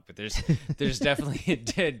dialogue, but there's definitely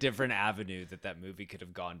a different avenue that movie could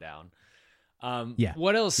have gone down.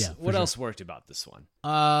 What else? Yeah, what else worked about this one?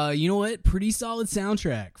 You know what? Pretty solid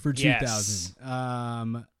soundtrack for 2000.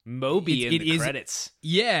 Yes. Moby in the credits.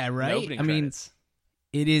 Yeah, right. I mean,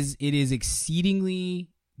 it is exceedingly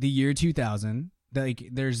the year 2000. Like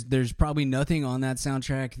there's probably nothing on that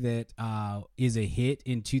soundtrack that is a hit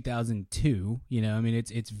in 2002. You know, I mean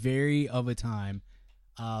it's very of a time,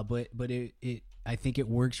 but it I think it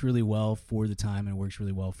works really well for the time and it works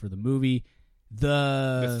really well for the movie.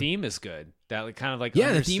 The theme is good. That kind of like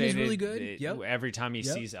the theme is really good. Every time he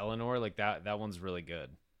sees Eleanor, like that one's really good.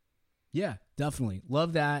 Yeah, definitely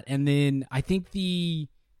love that. And then I think the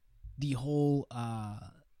whole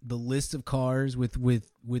the list of cars with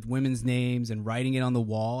women's names and writing it on the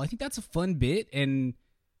wall, I think that's a fun bit, and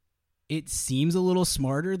it seems a little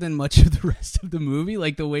smarter than much of the rest of the movie.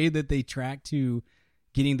 Like the way that they track to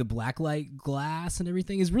getting the blacklight glass and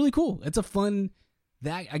everything is really cool. It's a fun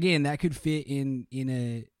that could fit in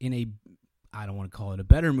a I don't want to call it a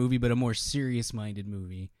better movie, but a more serious minded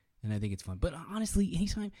movie. And I think it's fun. But honestly,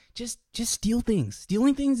 anytime, just steal things.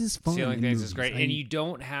 Stealing things is fun. Stealing things is great, and you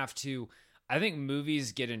don't have to. I think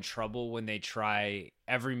movies get in trouble when they try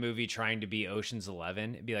every movie trying to be Ocean's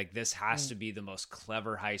 11. It'd be like, this has to be the most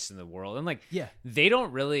clever heist in the world. And like, they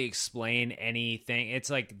don't really explain anything. It's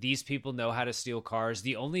like, these people know how to steal cars.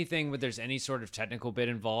 The only thing where there's any sort of technical bit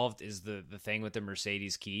involved is the thing with the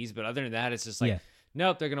Mercedes keys. But other than that, it's just like,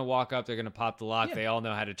 nope, they're going to walk up, they're going to pop the lock. They all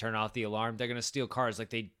know how to turn off the alarm. They're going to steal cars. Like,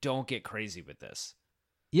 they don't get crazy with this.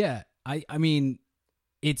 Yeah. I mean,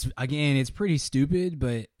 it's pretty stupid,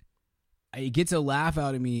 but it gets a laugh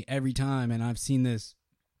out of me every time, and I've seen this,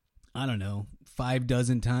 I don't know, 5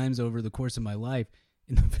 dozen times over the course of my life.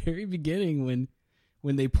 In the very beginning,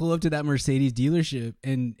 when they pull up to that Mercedes dealership,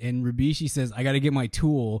 and Ribishi says, "I got to get my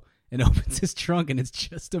tool," and opens his trunk, and it's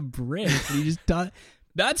just a brick. And he just thought,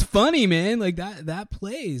 that's funny, man. Like that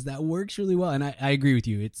plays, that works really well. And I agree with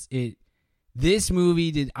you. This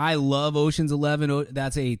movie I love Ocean's 11.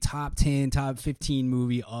 That's a top 10, top 15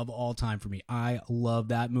 movie of all time for me. I love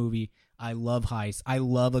that movie. I love heists. I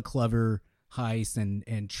love a clever heist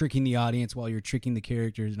and tricking the audience while you're tricking the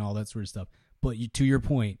characters and all that sort of stuff. But to your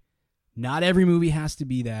point, not every movie has to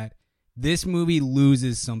be that. This movie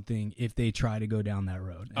loses something if they try to go down that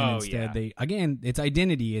road. And instead it's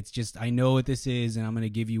identity. It's just, I know what this is, and I'm going to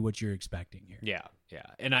give you what you're expecting here. Yeah, yeah.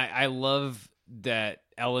 And I love that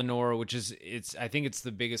Eleanor, which is, I think it's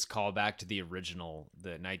the biggest callback to the original, the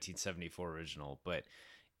 1974 original, but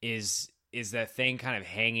is that thing kind of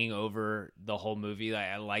hanging over the whole movie.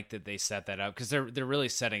 I like that they set that up, because they're really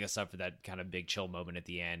setting us up for that kind of big chill moment at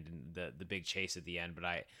the end and the big chase at the end. But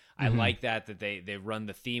I like that they run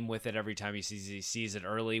the theme with it every time he sees it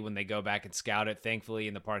early when they go back and scout it. Thankfully,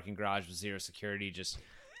 in the parking garage with zero security, just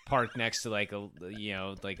parked next to like a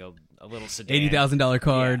little sedan, $80,000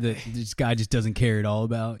 car that this guy just doesn't care at all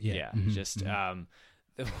about.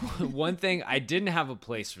 One thing, I didn't have a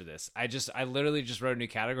place for this. I literally just wrote a new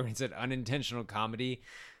category and said unintentional comedy.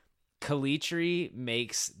 Kalitri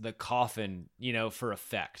makes the coffin, for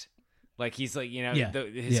effect. Like he's like,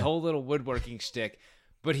 his whole little woodworking shtick.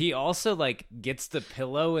 But he also like gets the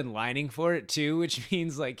pillow and lining for it too, which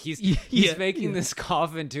means like he's making this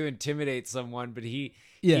coffin to intimidate someone, but he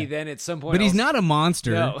then at some point, but he's not a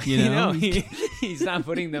monster. No, he's not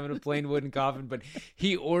putting them in a plain wooden coffin, but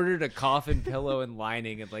he ordered a coffin pillow and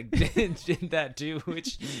lining and like did that too,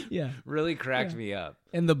 which really cracked me up.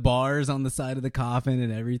 And the bars on the side of the coffin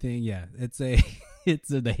and everything. Yeah, it's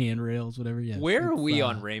the handrails, whatever. Yeah. Where are we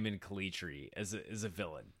on Raymond Kalitri as a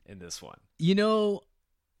villain in this one?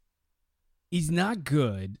 He's not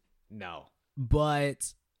good. No,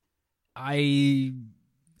 but I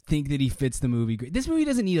think that he fits the movie great. This movie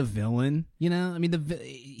doesn't need a villain, you know. I mean,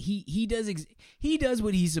 he does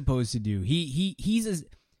what he's supposed to do.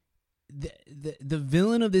 The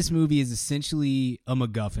villain of this movie is essentially a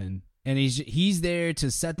MacGuffin, and he's there to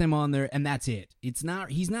set them on there, and that's it. He's not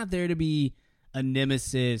there to be a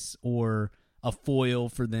nemesis or a foil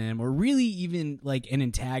for them, or really even like an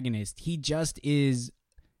antagonist. He just is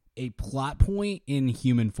a plot point in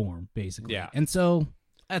human form, basically. Yeah, and so.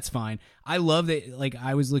 That's fine. I love that. Like,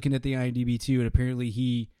 I was looking at the IMDb too, and apparently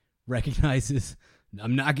he recognizes I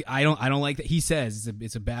don't like that. He says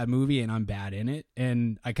it's a bad movie and I'm bad in it.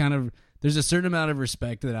 And there's a certain amount of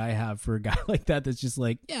respect that I have for a guy like that. That's just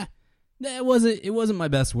like, yeah, it wasn't my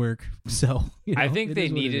best work. So, you know, I think they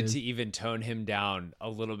needed to even tone him down a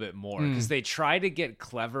little bit more, because they try to get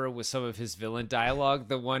clever with some of his villain dialogue.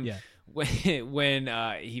 The one,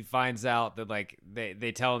 when he finds out that, like,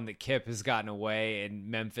 they tell him that Kip has gotten away and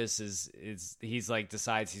Memphis he's like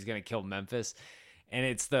decides he's gonna kill Memphis, and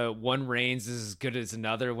it's the one rains is as good as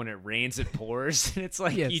another. When it rains, it pours. And it's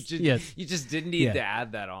like, you just didn't need to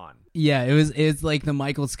add that on. Yeah, it's like the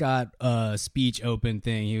Michael Scott speech open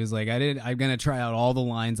thing. He was like, I'm gonna try out all the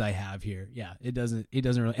lines I have here. Yeah, it doesn't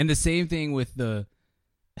really. And the same thing with the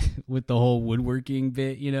whole woodworking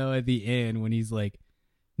bit, you know, at the end when he's like,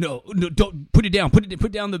 No, don't put it down.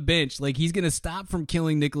 Put down the bench. Like, he's gonna stop from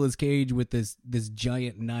killing Nicolas Cage with this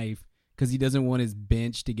giant knife because he doesn't want his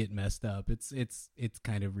bench to get messed up. It's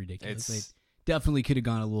kind of ridiculous. They definitely could have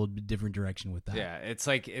gone a little bit different direction with that. Yeah, it's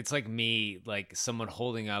like me, like someone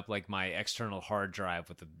holding up like my external hard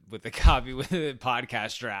drive with the copy with the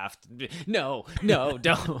podcast draft. No, don't.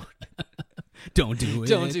 Don't do it.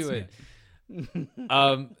 Don't do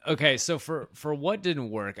it. Okay, so for what didn't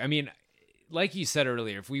work, I mean, like you said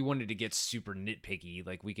earlier, if we wanted to get super nitpicky,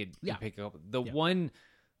 like we could pick up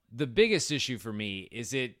the biggest issue for me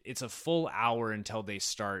is it's a full hour until they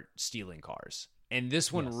start stealing cars. And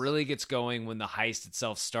this one really gets going when the heist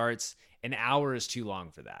itself starts. An hour is too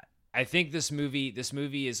long for that. I think this movie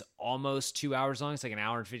is almost 2 hours long. It's like an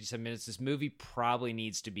hour and 57 minutes. This movie probably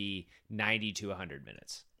needs to be 90 to 100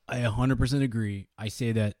 minutes. I 100% agree. I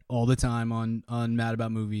say that all the time on Mad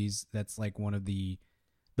About Movies. That's like one of the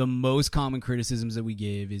most common criticisms that we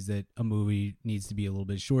give is that a movie needs to be a little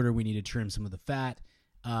bit shorter. We need to trim some of the fat.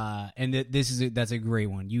 And that's a great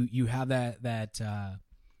one. You have that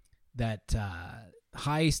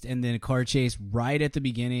heist and then a car chase right at the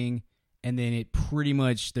beginning, and then it pretty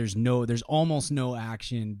much there's almost no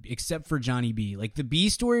action except for Johnny B. Like, the B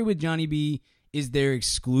story with Johnny B is there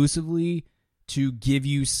exclusively to give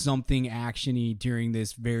you something actiony during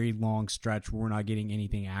this very long stretch where we're not getting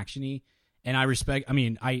anything actiony. And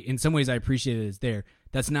in some ways I appreciate it. It's there.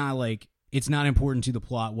 That's not like, it's not important to the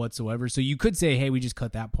plot whatsoever. So you could say, hey, we just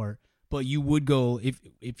cut that part. But you would go,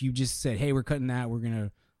 if you just said, hey, we're cutting that, we're going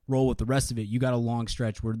to roll with the rest of it. You got a long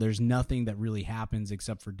stretch where there's nothing that really happens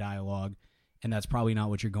except for dialogue. And that's probably not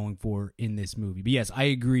what you're going for in this movie. But yes, I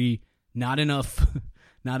agree. Not enough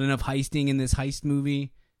heisting in this heist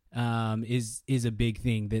movie is a big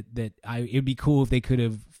thing it'd be cool if they could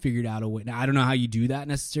have figured out a way. Now, I don't know how you do that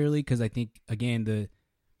necessarily, because I think, again,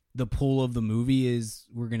 the pull of the movie is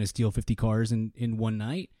we're going to steal 50 cars in one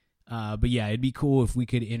night. But yeah, it'd be cool if we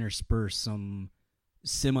could intersperse some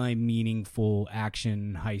semi-meaningful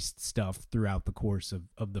action heist stuff throughout the course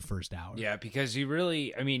of the first hour. Yeah, because you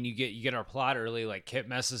get our plot early, like Kip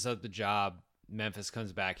messes up the job, Memphis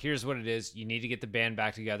comes back. Here's what it is. You need to get the band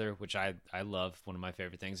back together, which I love, one of my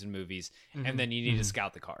favorite things in movies. Mm-hmm. And then you need to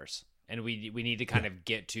scout the cars. And we need to kind of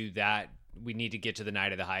get to that. We need to get to the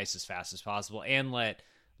night of the heist as fast as possible and let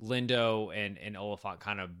Lindo and Oliphant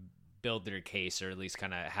kind of build their case, or at least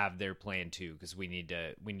kind of have their plan too, because we need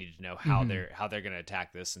to know how they're going to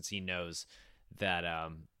attack this, since he knows that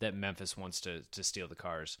that Memphis wants to steal the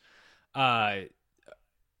cars. Okay,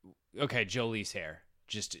 Jolie's hair,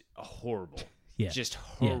 just horrible. Yeah. Just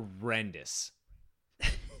horrendous.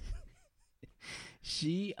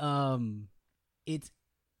 She I'm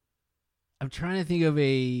trying to think of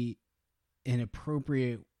an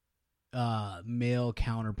appropriate male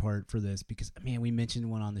counterpart for this, because, man, we mentioned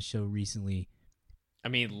one on the show recently. I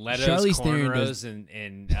mean, Leto's Charlize cornrows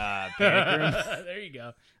and Panic Room. There you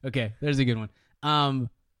go. Okay, there's a good one.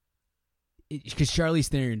 Because Charlize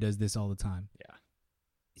Theron does this all the time. Yeah.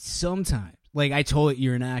 Sometimes, like,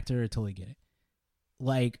 you're an actor, I totally get it.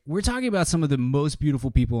 Like, we're talking about some of the most beautiful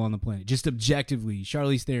people on the planet, just objectively.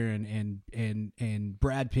 Charlize Theron and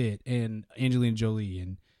Brad Pitt and Angelina Jolie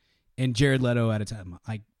and and Jared Leto at a time.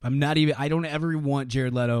 I don't ever want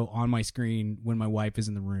Jared Leto on my screen when my wife is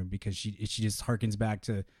in the room, because she just harkens back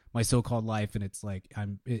to my so-called life, and it's like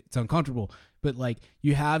it's uncomfortable. But like,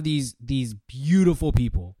 you have these beautiful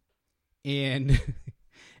people, and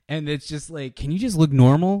and it's just like, can you just look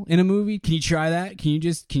normal in a movie? Can you try that? Can you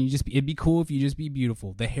just it'd be cool if you just be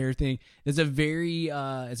beautiful. The hair thing is a very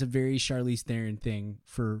Charlize Theron thing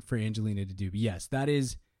for Angelina to do. But yes, that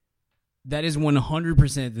is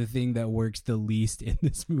 100% the thing that works the least in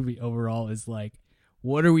this movie overall, is like,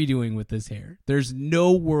 what are we doing with this hair? There's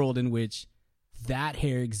no world in which that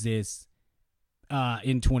hair exists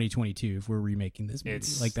in 2022 if we're remaking this movie.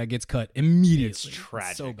 Like, that gets cut immediately. It's tragic.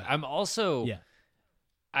 It's so bad. I'm also... Yeah.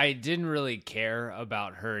 I didn't really care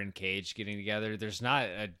about her and Cage getting together. There's not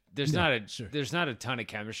a ton of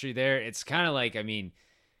chemistry there. It's kind of like, I mean,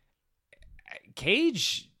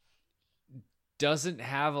 Cage doesn't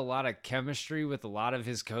have a lot of chemistry with a lot of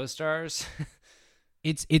his co-stars.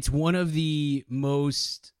 It's one of the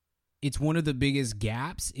biggest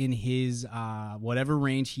gaps in his whatever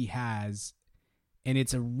range he has, and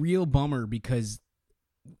it's a real bummer, because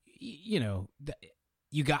you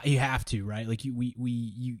have to, right? Like,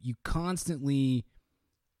 you constantly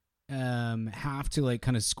have to, like,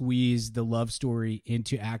 kind of squeeze the love story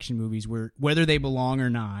into action movies, whether they belong or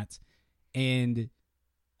not. And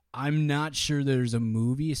I'm not sure there's a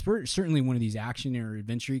movie, certainly one of these action or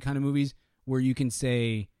adventure kind of movies, where you can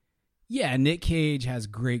say, yeah, Nick Cage has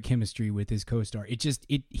great chemistry with his co-star. He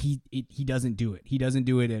doesn't do it. He doesn't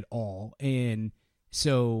do it at all. And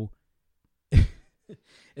so,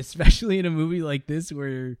 especially in a movie like this,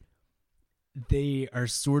 where they are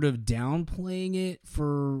sort of downplaying it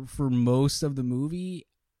for most of the movie.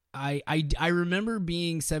 I remember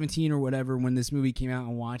being 17 or whatever when this movie came out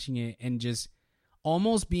and watching it, and just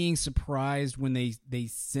almost being surprised when they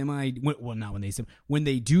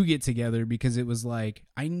do get together, because it was like,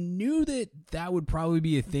 I knew that would probably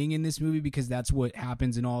be a thing in this movie, because that's what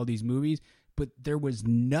happens in all of these movies. But there was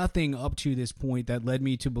nothing up to this point that led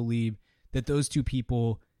me to believe that those two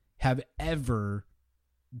people have ever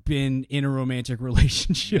been in a romantic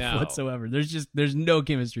relationship whatsoever. There's no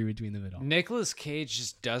chemistry between them at all. Nicolas Cage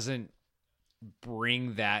just doesn't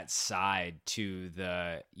bring that side to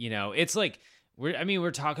the, it's like,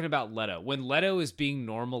 we're talking about Leto. When Leto is being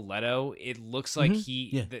normal Leto, it looks like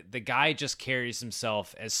the guy just carries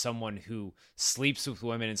himself as someone who sleeps with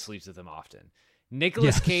women and sleeps with them often.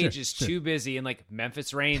 Nicolas Cage is too busy, and like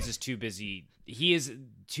Memphis Reigns is too busy. He is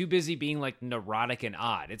too busy being like neurotic and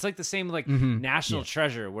odd. It's like the same like National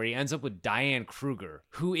Treasure, where he ends up with Diane Kruger,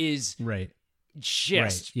 who is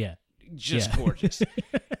just gorgeous.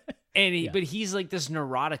 And but he's like this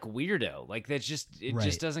neurotic weirdo. Like, that's just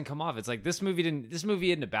just doesn't come off. It's like, this movie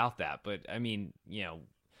isn't about that. But I mean,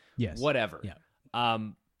 whatever. Yeah.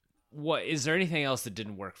 What is there anything else that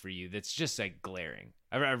didn't work for you that's just like glaring?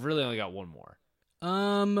 I've really only got one more.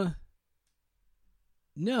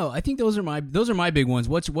 No, I think those are my big ones.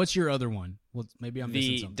 What's your other one? Well, maybe I'm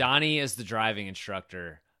missing something. Donnie as the driving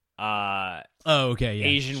instructor. Okay, yeah.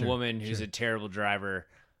 Asian woman who's a terrible driver.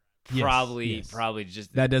 Probably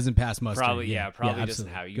just that doesn't pass muster. Probably doesn't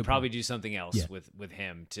have. You probably do something else with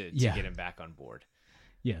him to get him back on board.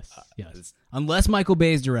 Yes. Unless Michael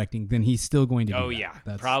Bay is directing, then he's still going to.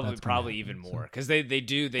 That's probably even more, because they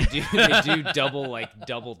do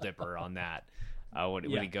double dipper on that when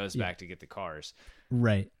he goes back to get the cars.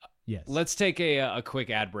 Right. Yes. Let's take a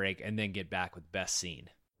quick ad break and then get back with best scene.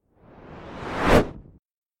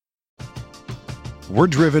 We're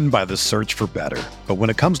driven by the search for better, but when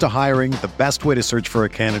it comes to hiring, the best way to search for a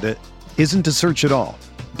candidate isn't to search at all.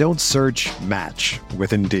 Don't search, match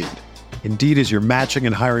with Indeed. Indeed is your matching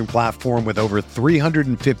and hiring platform with over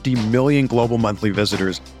 350 million global monthly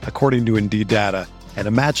visitors, according to Indeed data, and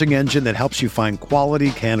a matching engine that helps you find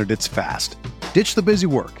quality candidates fast. Ditch the busy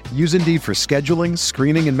work. Use Indeed for scheduling,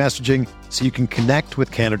 screening, and messaging so you can connect with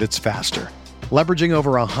candidates faster. Leveraging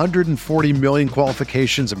over 140 million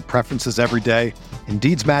qualifications and preferences every day,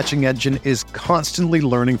 Indeed's matching engine is constantly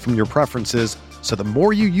learning from your preferences, so the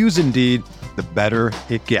more you use Indeed, the better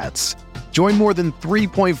it gets. Join more than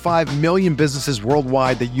 3.5 million businesses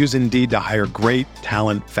worldwide that use Indeed to hire great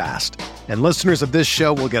talent fast. And listeners of this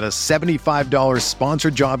show will get a $75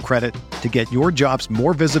 sponsored job credit to get your jobs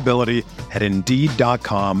more visibility at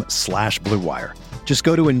Indeed.com/Blue Wire. Just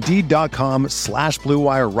go to Indeed.com/Blue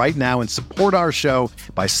Wire right now and support our show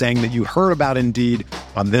by saying that you heard about Indeed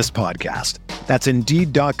on this podcast. That's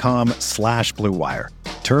Indeed.com/Blue Wire.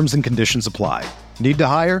 Terms and conditions apply. Need to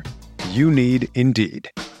hire? You need Indeed.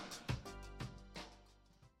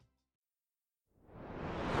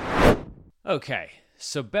 Okay,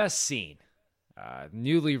 so best scene.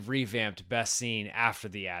 newly revamped best scene after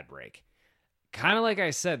the ad break. Kind of like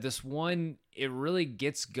I said, this one, it really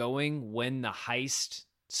gets going when the heist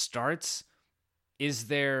starts. Is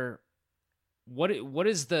there,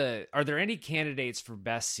 are there any candidates for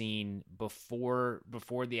best scene before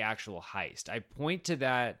the actual heist? I point to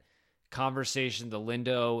that conversation, the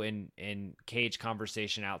Lindo and Cage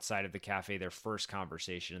conversation outside of the cafe, their first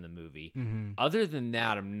conversation in the movie. Mm-hmm. Other than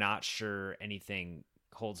that, I'm not sure anything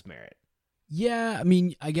holds merit. Yeah, I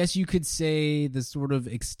mean, I guess you could say the sort of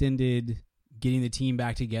extended getting the team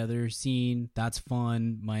back together scene, that's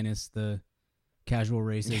fun, minus the casual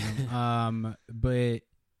racism. But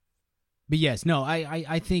yes, no,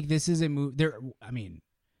 I think this is a movie.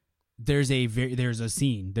 There's a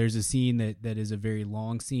scene that is a very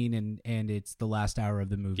long scene, and it's the last hour of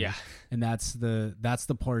the movie. Yeah, and that's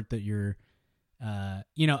the part that you're.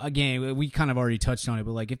 Again, we kind of already touched on it,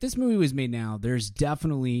 but like if this movie was made now, there's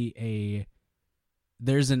definitely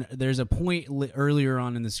there's a point earlier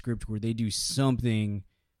on in the script where they do something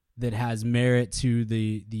that has merit to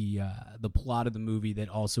the plot of the movie that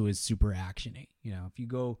also is super actiony. You know, if you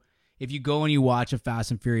go and you watch a Fast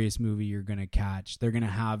and Furious movie, they're gonna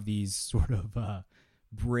have these sort of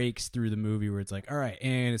breaks through the movie where it's like, all right,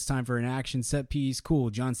 and it's time for an action set piece. Cool,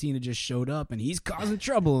 John Cena just showed up and he's causing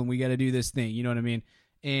trouble, and we got to do this thing. You know what I mean?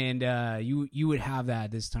 And you would have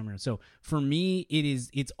that this time around. So for me,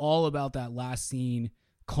 it's all about that last scene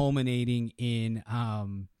culminating in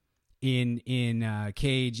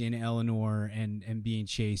Cage and Eleanor and being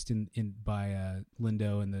chased by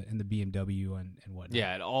Lindo and the BMW and whatnot.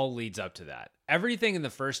 Yeah, it all leads up to that. Everything in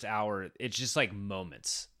the first hour, it's just like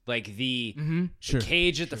moments. Like the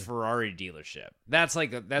Cage at the Ferrari dealership. That's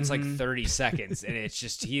like 30 seconds, and it's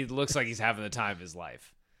just he looks like he's having the time of his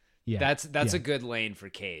life. Yeah, that's a good lane for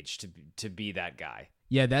Cage to be that guy.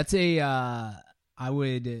 Yeah, that's a I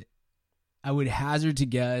would hazard to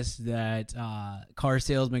guess that car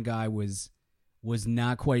salesman guy was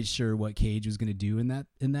not quite sure what Cage was going to do in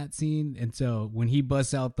that scene, and so when he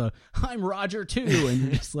busts out the "I'm Roger too," and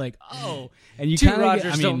you're just like, oh, and you kind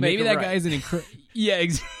of, maybe that guy's an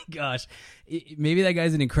gosh, maybe that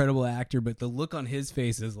guy's an incredible actor, but the look on his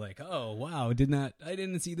face is like, oh wow, I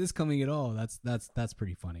didn't see this coming at all. That's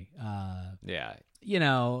pretty funny. Yeah, you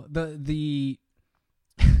know the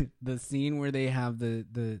the scene where they have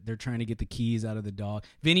they're trying to get the keys out of the dog.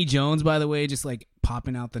 Vinnie Jones, by the way, just like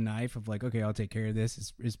popping out the knife of like, okay, I'll take care of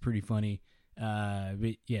this is pretty funny.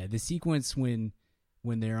 But yeah, the sequence when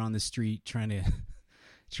they're on the street trying to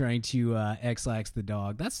X-lax the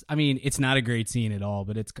dog. It's not a great scene at all,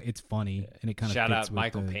 but it's funny and it kind of shout out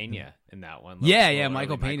Michael Pena in that one.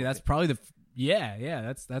 Michael Pena. That's probably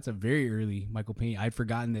that's a very early Michael Pena. I'd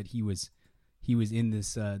forgotten that he was in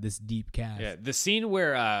this deep cast. Yeah, the scene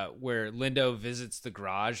where Lindo visits the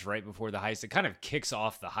garage right before the heist, it kind of kicks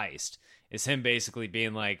off the heist. Is him basically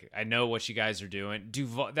being like, I know what you guys are doing.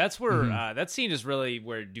 Duvall, that's where that scene is really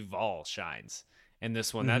where Duvall shines in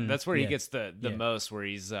this one. That's where he gets the most, where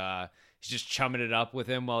he's just chumming it up with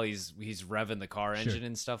him while he's revving the car engine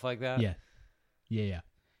and stuff like that. Yeah.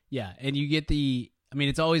 And you get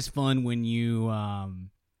it's always fun when you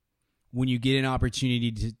get an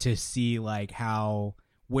opportunity to see like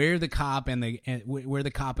where the cop and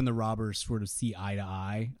the robbers sort of see eye to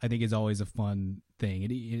eye. I think is always a fun thing.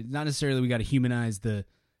 It's not necessarily we got to humanize the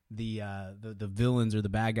villains or the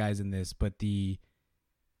bad guys in this, but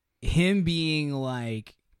him being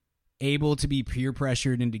like able to be peer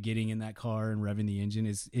pressured into getting in that car and revving the engine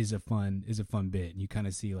is a fun bit. And you kind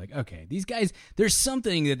of see like, okay, these guys, there's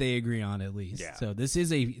something that they agree on at least. Yeah. So this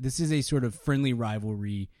is a sort of friendly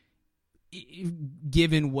rivalry,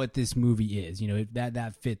 given what this movie is.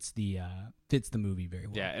 That fits the movie very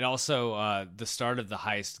well. Yeah, and also the start of the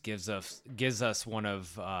heist gives us one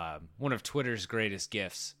of Twitter's greatest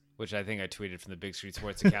gifts, which I think I tweeted from the Big Screen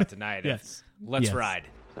Sports account tonight. Yes. Let's ride.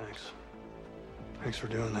 Thanks for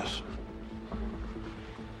doing this.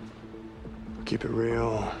 Keep it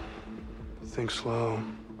real. Think slow.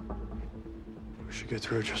 We should get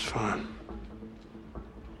through it just fine.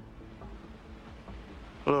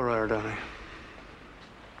 Hello, Rider, Donnie.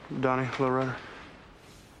 Donnie, hello, Rider.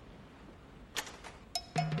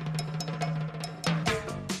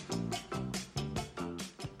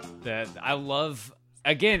 That I love.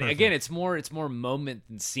 Again, it's more moment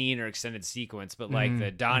than scene or extended sequence, but like the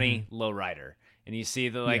Donnie lowrider, and you see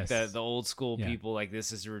the old school people, like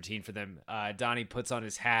this is a routine for them. Donnie puts on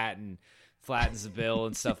his hat and flattens the bill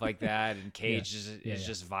and stuff like that, and Cage is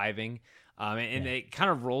just vibing. And it kind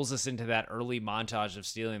of rolls us into that early montage of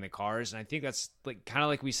stealing the cars. And I think that's like kind of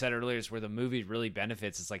like we said earlier, is where the movie really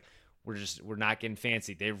benefits. It's like we're not getting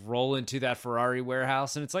fancy. They roll into that Ferrari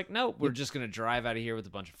warehouse, and it's like, no, we're just gonna drive out of here with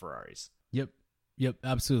a bunch of Ferraris. Yep,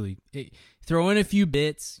 absolutely. Throw in a few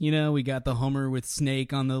bits, we got the Hummer with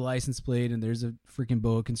Snake on the license plate, and there's a freaking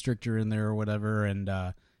boa constrictor in there or whatever, and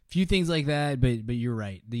a few things like that. But you're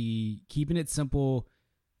right. The keeping it simple,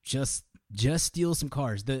 just steal some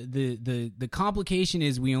cars. The complication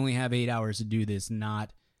is we only have 8 hours to do this,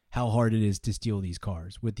 not how hard it is to steal these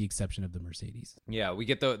cars, with the exception of the Mercedes. Yeah, we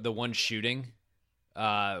get the one shooting,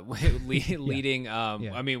 leading.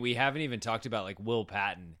 I mean, we haven't even talked about like Will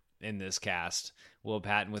Patton in this cast. Will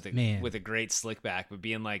Patton with a great slick back, but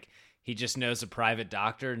being like he just knows a private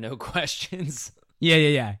doctor, no questions.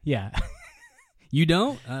 Yeah. You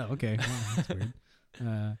don't? Okay, well, that's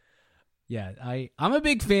weird. Yeah, I'm a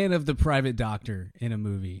big fan of the private doctor in a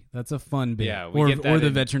movie. That's a fun bit. Yeah, or the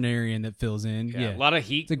veterinarian that fills in. Yeah, a lot of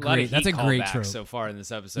Heat. That's a great trope so far in this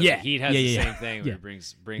episode. Yeah, Heat has the same thing where he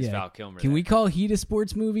brings Val Kilmer. Can we call Heat a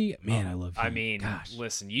sports movie? Man, I love Heat. I mean,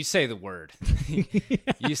 listen, you say the word.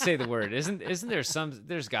 You say the word. Isn't there some?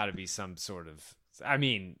 There's got to be some sort of. I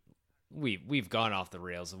mean, we've gone off the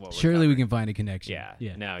rails of what. Surely we can find a connection.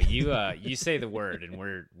 Yeah. No, you say the word, and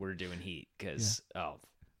we're doing Heat because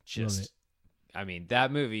I mean,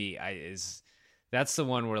 that movie that's the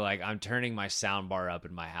one where like I'm turning my sound bar up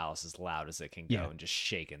in my house as loud as it can go and just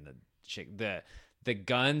shaking the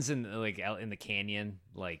guns in the canyon,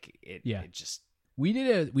 like it just. We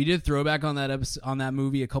did a throwback on that episode, on that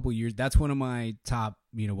movie a couple years. That's one of my top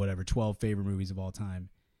 12 favorite movies of all time.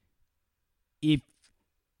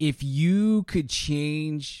 If you could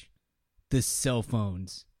change the cell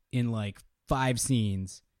phones in like 5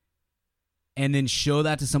 scenes and then show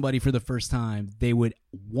that to somebody for the first time, they would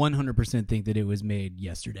 100% think that it was made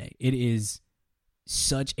yesterday. It is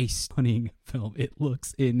such a stunning film. It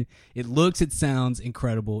sounds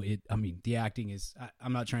incredible. The acting is,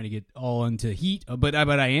 I'm not trying to get all into Heat, but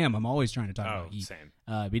I am. I'm always trying to talk about Heat. Same.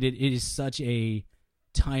 But it is such a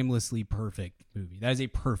timelessly perfect movie. That is a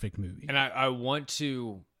perfect movie. And I want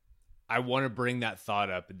to bring that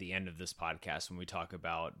thought up at the end of this podcast when we talk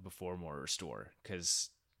about Before More Restore, because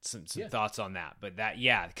some thoughts on that. But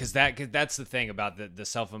because that's the thing about the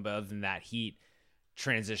cell phone. But other than that, Heat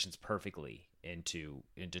transitions perfectly into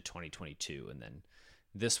 2022, and then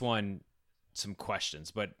this one, some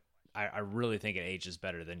questions, but I really think it ages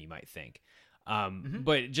better than you might think.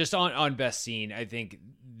 But just on best scene, I think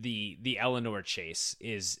the Eleanor chase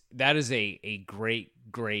is a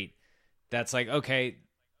great. That's like, okay,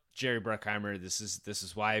 Jerry Bruckheimer, this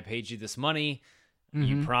is why I paid you this money.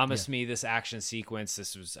 You promised me this action sequence.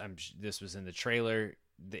 This was in the trailer.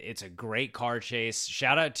 It's a great car chase.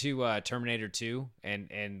 Shout out to Terminator 2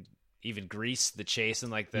 and even Grease, the chase in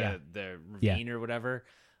like the ravine or whatever.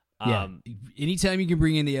 Anytime you can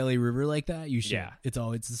bring in the LA River like that, you should. Yeah. It's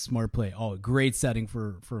a smart play. Great setting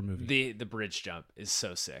for a movie. The bridge jump is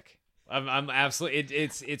so sick. I'm absolutely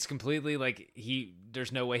it's completely like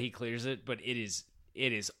there's no way he clears it, but it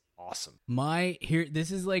is awesome.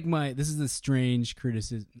 This is the strange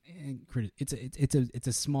criticism. It's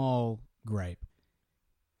a small gripe.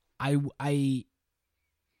 I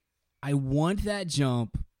want that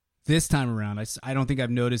jump this time around. I don't think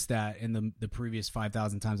I've noticed that in the previous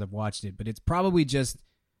 5,000 times I've watched it, but it's probably just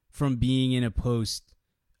from being in a post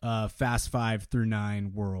Fast 5 through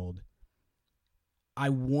 9 world. I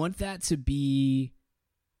want that to be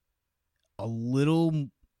a little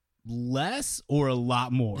less or a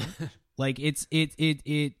lot more. Like it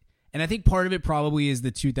and I think part of it probably is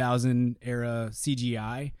the 2000 era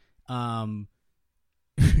CGI. But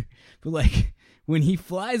like when he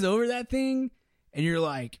flies over that thing and you're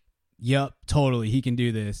like, yep, totally, he can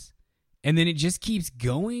do this. And then it just keeps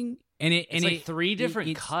going, and it's like 3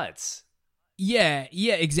 different cuts. Yeah,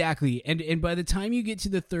 exactly. And by the time you get to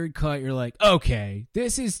the 3rd cut, you're like, okay,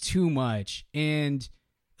 this is too much. And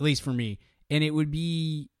at least for me, and it would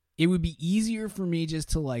be easier for me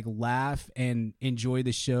just to like laugh and enjoy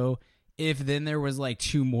the show if then there was like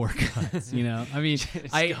 2 more cuts, I mean,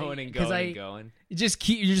 going and going.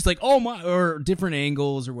 You're just like, oh my, or different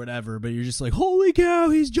angles or whatever, but you're just like, holy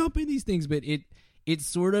cow, he's jumping these things. But it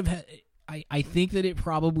sort of, I think that it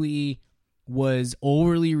probably was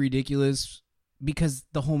overly ridiculous because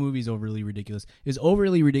the whole movie is overly ridiculous. It was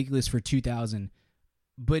overly ridiculous for 2000,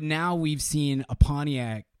 but now we've seen a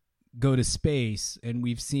Pontiac go to space, and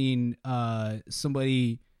we've seen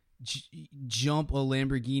somebody jump a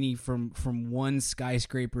Lamborghini from one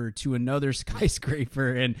skyscraper to another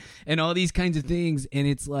skyscraper, and all these kinds of things. And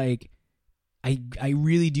it's like, I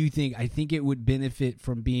really do think it would benefit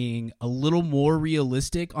from being a little more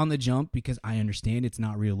realistic on the jump, because I understand it's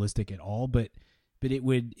not realistic at all, but but it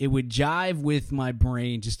would jive with my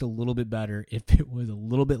brain just a little bit better if it was a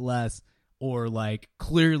little bit less, or like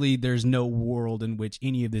clearly there's no world in which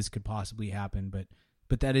any of this could possibly happen. But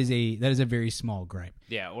that is a very small gripe.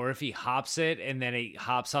 Yeah, or if he hops it and then he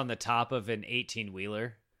hops on the top of an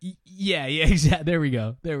 18-wheeler. Yeah, exactly. There we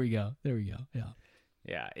go.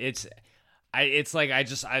 Yeah. It's like I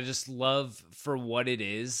just love for what it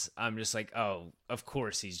is. I'm just like, oh, of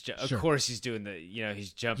course he's doing the,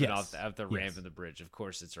 he's jumping off the ramp of the bridge. Of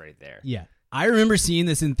course it's right there. Yeah. I remember seeing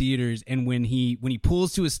this in theaters, and when he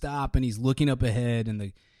pulls to a stop and he's looking up ahead,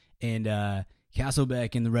 and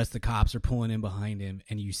Castlebeck and the rest of the cops are pulling in behind him,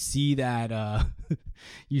 and you see that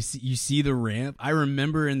you see the ramp. I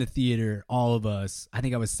remember in the theater, all of us, I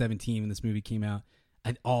think I was 17 when this movie came out,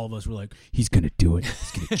 and all of us were like, he's gonna do it,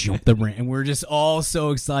 he's gonna jump the ramp, and we're just all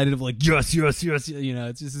so excited of like, yes, it's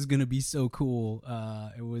just is gonna be so cool.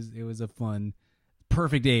 It was a fun,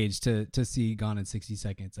 perfect age to see Gone in 60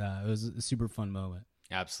 Seconds. It was a super fun moment.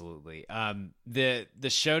 Absolutely. The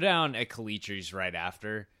showdown at Calitri's right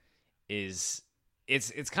after is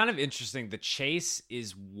it's kind of interesting. The chase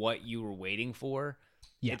is what you were waiting for.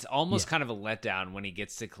 Yeah. It's almost kind of a letdown when he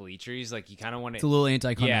gets to Calitri's. Like, you kind of want to... It's a little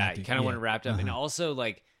anticlimactic. Yeah, you kind of want it wrapped up. And also,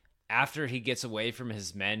 like, after he gets away from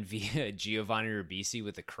his men via Giovanni Ribisi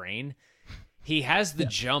with the crane, he has the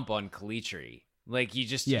jump on Calitri. Like, you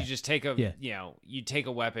just take a you take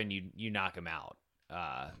a weapon, you knock him out.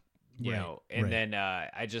 Then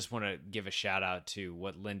I just want to give a shout out to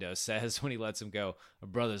what Lindo says when he lets him go. A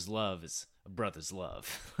brother's love is a brother's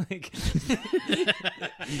love. Like,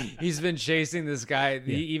 he's been chasing this guy.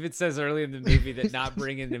 He even says early in the movie that not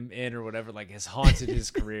bringing him in or whatever, like, has haunted his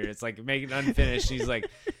career. It's like making unfinished. He's like,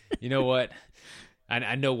 you know what?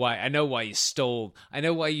 I know why you stole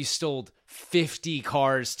 50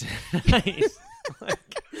 cars tonight.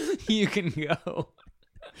 Like, you can go.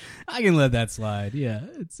 I can let that slide. Yeah,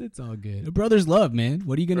 it's all good. A brother's love, man.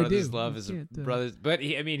 What are you gonna do? Brother's love is a brother's, but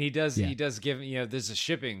he does give, there's a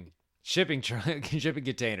shipping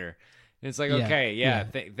container. And it's like,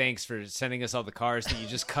 okay, thanks for sending us all the cars that you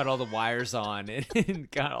just cut all the wires on and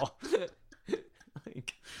got all.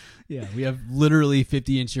 Like, yeah, we have literally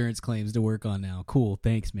 50 insurance claims to work on now. Cool,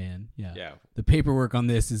 thanks, man. Yeah. The paperwork on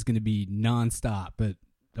this is going to be nonstop, but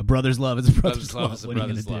a brother's love is a brother's love. Is a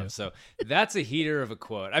brother's love. So that's a heater of a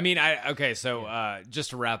quote. I mean,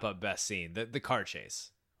 just to wrap up, best scene, the car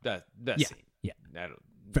chase, best scene. Yeah, not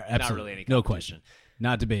really any competition. No question,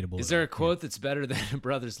 not debatable. Is there a quote that's better than a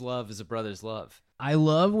brother's love is a brother's love? I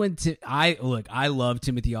love when I love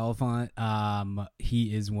Timothy Olyphant.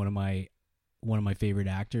 He is one of my favorite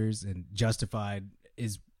actors, and Justified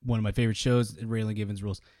is one of my favorite shows. Raylan Givens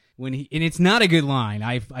rules. And it's not a good line.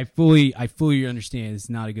 I fully understand it's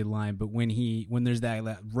not a good line. But when there's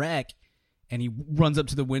that wreck, and he runs up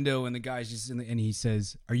to the window, and the guy's just and he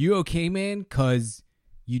says, "Are you okay, man? 'Cause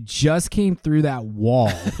you just came through that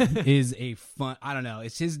wall." Is a fun. I don't know.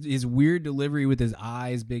 It's his weird delivery with his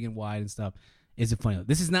eyes big and wide and stuff. Is a funny.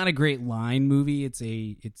 This is not a great line movie.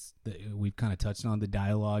 We've kind of touched on the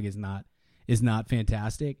dialogue is not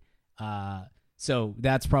fantastic. So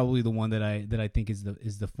that's probably the one that I think is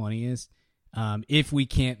the funniest. If we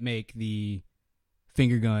can't make the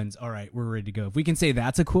finger guns, all right, we're ready to go. If we can say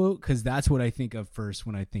that's a quote, because that's what I think of first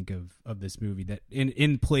when I think of this movie. That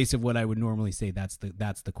in place of what I would normally say, that's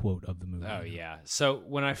the quote of the movie. Oh yeah. So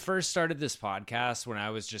when I first started this podcast, when I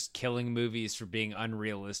was just killing movies for being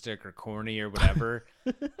unrealistic or corny or whatever,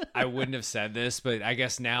 I wouldn't have said this. But I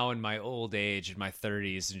guess now in my old age, in my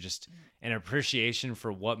 30s, and just an appreciation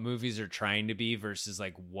for what movies are trying to be versus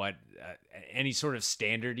like what any sort of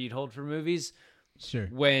standard you'd hold for movies. Sure.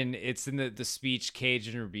 When it's in the speech, Cage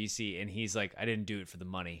and Ribisi, and he's like, "I didn't do it for the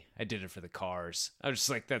money. I did it for the cars." I was just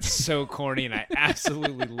like, that's so corny, and I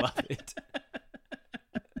absolutely love it.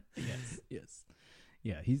 Yes.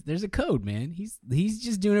 Yeah, there's a code, man. He's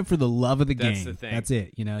just doing it for the love of the game. That's the thing. That's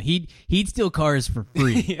it. He'd steal cars for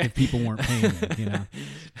free if people weren't paying him.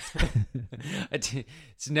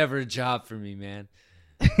 It's never a job for me, man.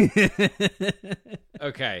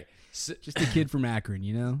 Okay. So, just a kid from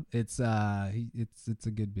Akron, it's a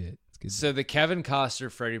good bit. It's good. So the Kevin Costner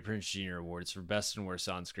Freddie Prinze Jr. Awards for Best and Worst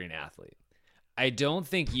On-Screen Athlete. I don't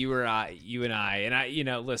think you and I,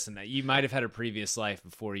 listen, you might have had a previous life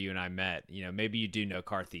before you and I met. Maybe you do know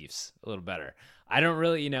car thieves a little better. I don't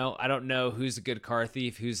really, I don't know who's a good car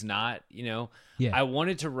thief, who's not, Yeah. I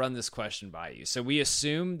wanted to run this question by you. So we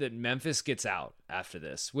assume that Memphis gets out after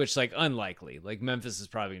this, which, like, unlikely. Like, Memphis is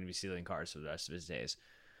probably going to be stealing cars for the rest of his days.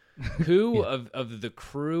 Who of the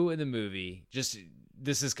crew in the movie,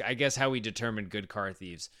 this is, I guess, how we determine good car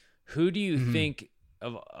thieves. Who do you think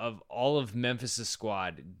of all of Memphis'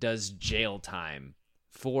 squad does jail time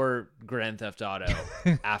for Grand Theft Auto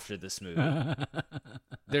after this movie.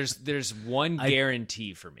 There's one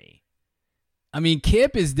guarantee for me. I mean,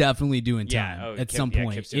 Kip is definitely doing time at some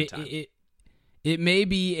point. Kip's doing time. It may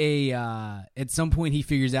be at some point he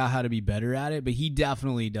figures out how to be better at it, but he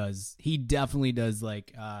definitely does. He definitely does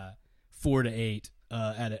like 4 to 8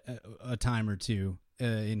 at a time or two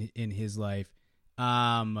in his life.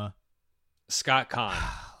 Scott Conn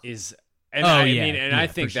is, I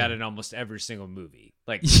think that in almost every single movie,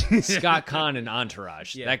 like Scott Conn and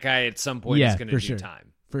Entourage, that guy at some point is going to do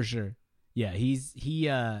time for sure. Yeah, he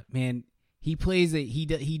plays it.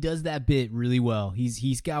 He does that bit really well.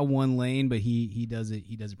 He's got one lane, but he does it.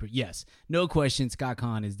 He does it pretty. Yes, no question. Scott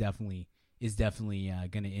Conn is definitely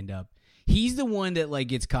going to end up. He's the one that like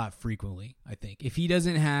gets caught frequently. I think if he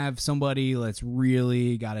doesn't have somebody that's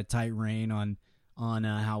really got a tight rein on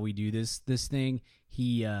how we do this thing,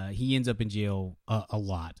 he ends up in jail a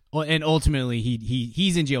lot. And ultimately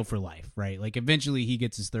he's in jail for life, right? Like eventually he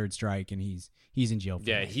gets his third strike and he's in jail for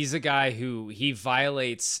life. He's a guy who he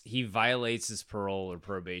violates his parole or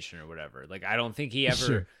probation or whatever. Like I don't think he ever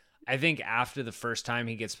Sure. I think after the first time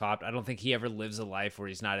he gets popped, I don't think he ever lives a life where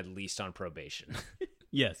he's not at least on probation.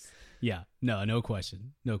 Yes. Yeah. No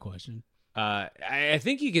question. No question. I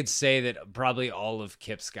think you could say that probably all of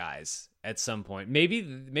Kip's guys at some point, maybe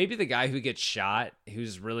the guy who gets shot,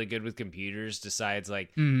 who's really good with computers, decides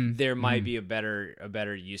like there might be a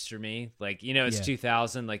better use for me. Like, you know, it's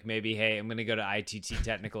 2000. Like maybe, hey, I'm going to go to ITT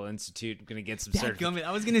Technical Institute. I'm going to get some certification.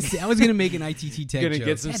 I was going to make an ITT Tech Going to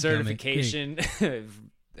get some certification.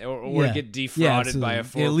 Or get defrauded by a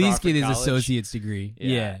for-profit at least get his college. Associate's degree.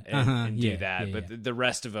 And do that. But the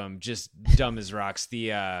rest of them just dumb as rocks.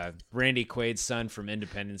 The Randy Quaid's son from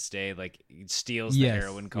Independence Day, like steals the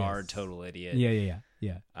heroin card, total idiot.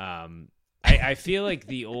 Yeah. I feel like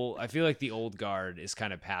the old guard is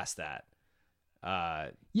kind of past that.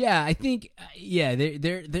 I think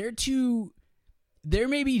they're too. There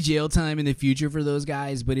may be jail time in the future for those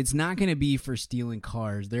guys, but it's not going to be for stealing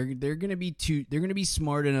cars. They're going to be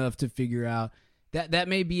smart enough to figure out that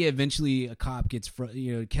may be eventually a cop gets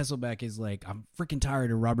Kesselbeck is like, I'm freaking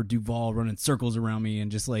tired of Robert Duvall running circles around me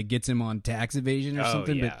and just like gets him on tax evasion or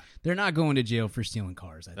something. Yeah. But they're not going to jail for stealing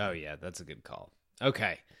cars. I think. Oh yeah, that's a good call.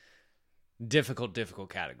 Okay, difficult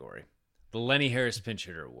category. The Lenny Harris Pinch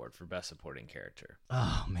Hitter Award for Best Supporting Character.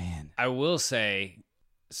 Oh man, I will say.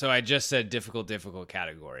 So I just said difficult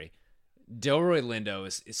category. Delroy Lindo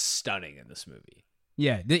is stunning in this movie.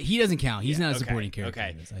 Yeah, he doesn't count. He's not a supporting character.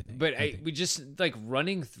 Okay, in this, I think. But we just like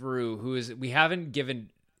running through we haven't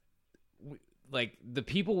given like the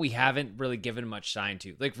people we haven't really given much shine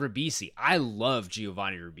to. Like Ribisi, I love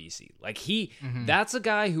Giovanni Ribisi. Like that's a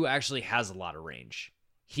guy who actually has a lot of range.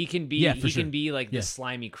 He can be can be like the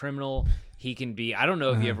slimy criminal. He can be. I don't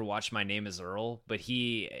know if you ever watched My Name Is Earl, but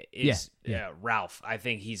he is Ralph. I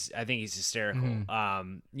think he's hysterical.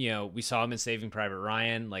 We saw him in Saving Private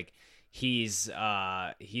Ryan. Like he's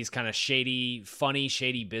kind of shady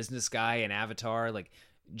business guy in Avatar. Like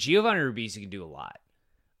Giovanni Ribisi can do a lot.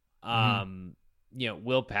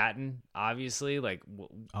 Will Patton, obviously, like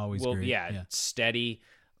always great. Steady.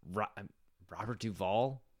 Robert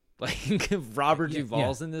Duvall, like Robert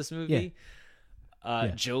Duvall's in this movie.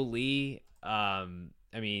 Joe Lee.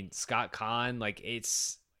 Scott Conn. Like it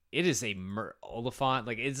is a Oliphant.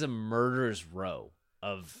 Like it's a murderer's row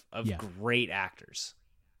of great actors.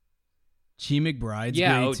 Chi McBride's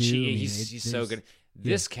great too. He's so good.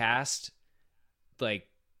 This cast, like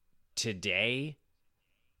today,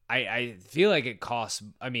 I feel like it costs.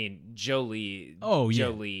 I mean, Joe Lee. Joe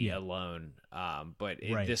Lee alone.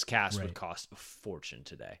 This cast would cost a fortune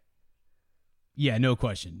today. Yeah, no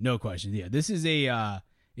question. Yeah, this is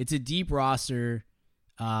it's a deep roster.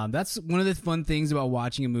 That's one of the fun things about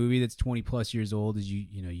watching a movie that's 20 plus years old is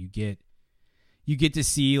you get to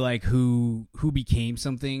see like who became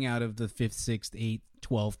something out of the 5th, 6th, 8th,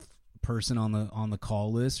 12th person on the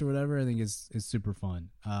call list or whatever. I think is super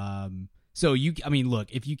fun. Look,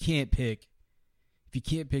 if you can't pick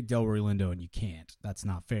Delroy Lindo, and you can't, that's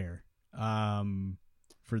not fair.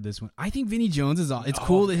 For this one, I think Vinnie Jones is all. It's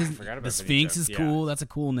cool that the Sphinx is cool. That's a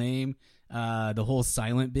cool name. The whole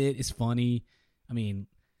silent bit is funny. I mean,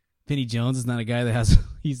 Vinnie Jones is not a guy that has.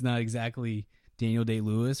 He's not exactly Daniel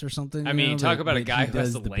Day-Lewis or something. Talk about a guy who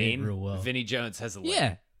has the lane. Real well. Vinnie Jones has a lane.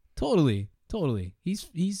 Yeah, totally.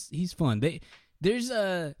 He's fun. There's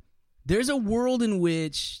a world in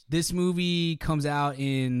which this movie comes out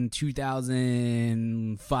in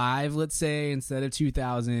 2005, let's say, instead of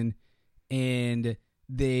 2000, and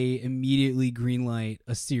they immediately greenlight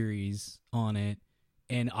a series on it,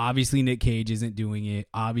 And obviously Nick Cage isn't doing it.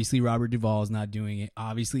 Obviously Robert Duvall is not doing it.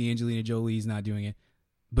 Obviously Angelina Jolie is not doing it.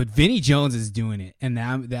 But Vinnie Jones is doing it. And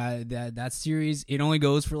that series, it only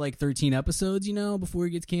goes for like 13 episodes, before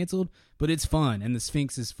it gets canceled. But it's fun, and the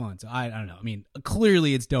Sphinx is fun. So I don't know. I mean,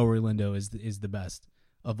 clearly it's Delroy Lindo is the best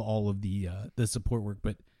of all of the support work.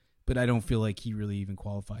 But I don't feel like he really even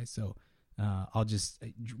qualifies. So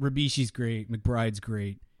Ribishi's great. McBride's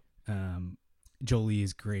great. Jolie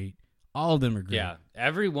is great. All of them are great. Yeah,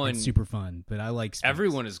 everyone. It's super fun, but I like Sphinx.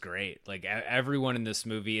 Everyone is great. Like everyone in this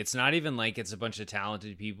movie. It's not even like it's a bunch of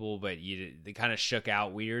talented people, but they kind of shook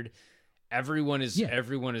out weird. Everyone is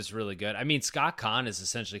really good. I mean, Scott Conn is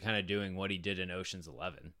essentially kind of doing what he did in Ocean's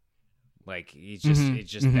 11. Like he's just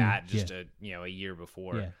a year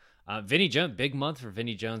before. Yeah. Vinnie Jones, big month for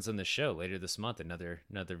Vinnie Jones on the show later this month. Another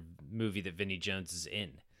movie that Vinnie Jones is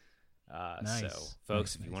in. Nice. So,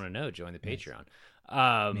 folks, if you want to know, join the Patreon.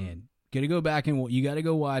 Man, gotta go back and you gotta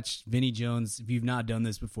go watch Vinnie Jones. If you've not done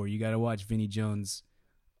this before, you gotta watch Vinnie Jones.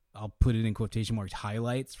 I'll put it in quotation marks,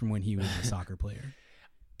 highlights from when he was a soccer player.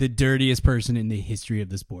 The dirtiest person in the history of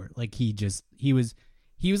the sport. Like he was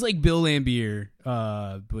like Bill Lambier,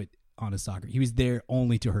 but on a soccer. He was there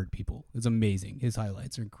only to hurt people. It's amazing. His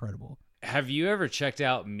highlights are incredible. Have you ever checked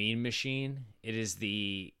out Mean Machine? It is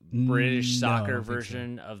the British soccer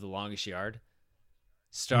version of The Longest Yard,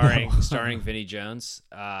 starring Vinnie Jones.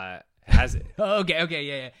 Has it?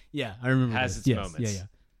 Okay, yeah. I remember. Has its moments. Yeah.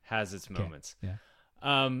 Has its moments. Yeah.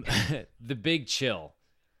 The Big Chill.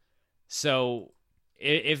 So,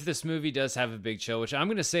 if this movie does have a big chill, which I'm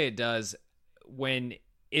going to say it does, when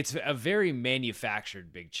it's a very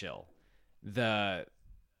manufactured big chill.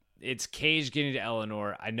 It's Cage getting to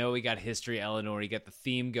Eleanor. I know he got history Eleanor. He got the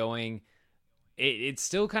theme going. It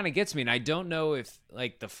still kind of gets me. And I don't know if,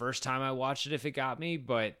 like, the first time I watched it, if it got me.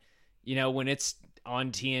 But, when it's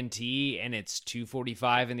on TNT and it's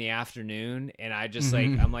 2:45 in the afternoon and I just,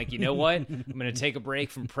 I'm like, you know what? I'm going to take a break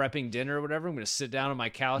from prepping dinner or whatever. I'm going to sit down on my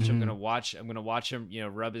couch. I'm going to watch him,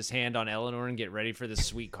 rub his hand on Eleanor and get ready for this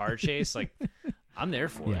sweet car chase. Like, I'm there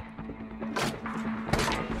for it.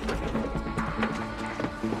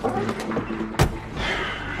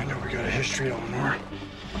 I know we got a history, Eleanor.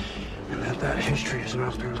 And that history has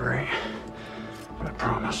not been great. But I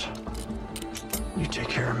promise, you take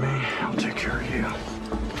care of me, I'll take care of you.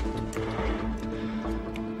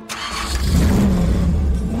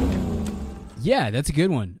 Yeah, that's a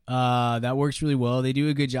good one. That works really well. They do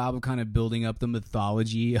a good job of kind of building up the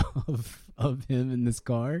mythology of him in this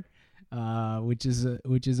car, which is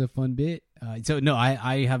a fun bit. So no,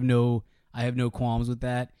 I have no qualms with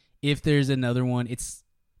that. If there's another one, it's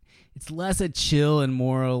less a chill and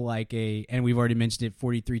more like and we've already mentioned it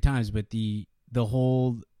 43 times, but the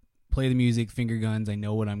whole play the music, finger guns. I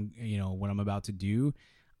know what I'm about to do.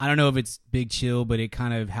 I don't know if it's big chill, but it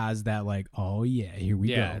kind of has that like, oh yeah, here we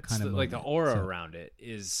go kind of like the aura around it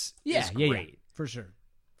is great. Yeah, for sure.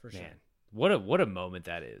 Man, what a moment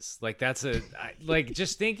that is. Like that's like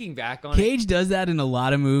just thinking back on Cage does that in a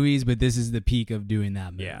lot of movies, but this is the peak of doing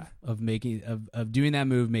that move. Yeah. Of making of doing that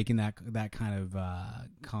move, making that kind of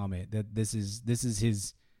comment that this is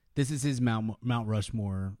his Mount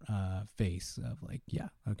Rushmore face of like, yeah,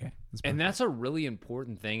 okay. And that's a really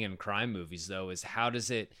important thing in crime movies though, is how does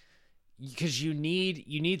it, because you need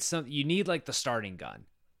like the starting gun.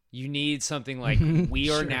 You need something like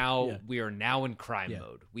we are now in crime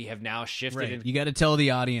mode. We have now shifted. Right. You got to tell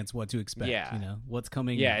the audience what to expect. Yeah. What's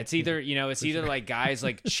coming. Yeah. It's either, like guys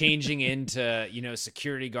like changing into,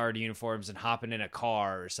 security guard uniforms and hopping in a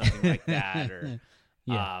car or something like that. Or,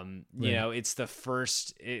 it's the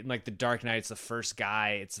first, like the Dark Knight, it's the first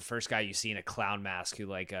guy you see in a clown mask who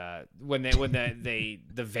like, when the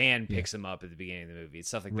van picks him up at the beginning of the movie, it's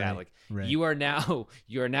stuff like that. Like you are now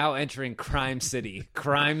entering Crime City.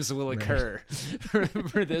 Crimes will occur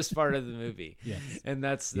for this part of the movie. Yes. And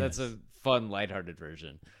that's a fun, lighthearted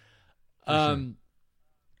version.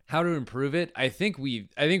 How to improve it? I think we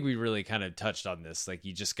really kind of touched on this. Like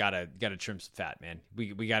you just gotta trim some fat, man.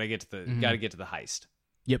 We gotta get to the heist.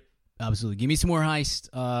 Yep, absolutely. Give me some more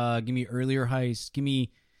heist. Give me earlier heist. Give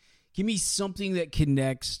me something that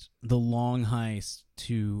connects the long heist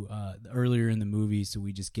to earlier in the movie, so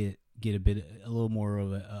we just get a little more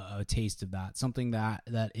of a taste of that. Something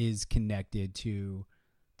that is connected to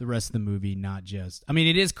the rest of the movie, not just. I mean,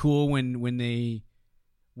 it is cool when he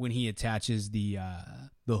attaches the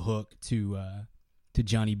hook to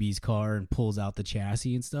Johnny B's car and pulls out the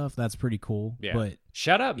chassis and stuff. That's pretty cool. Yeah. But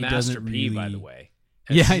shout out Master P, by the way.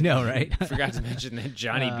 Yeah, I know, right? I forgot to mention that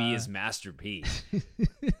Johnny B is Master P.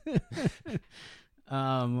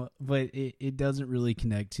 But it doesn't really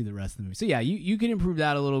connect to the rest of the movie. So yeah, you can improve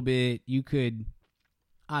that a little bit. You could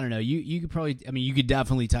I don't know. You could probably. I mean, you could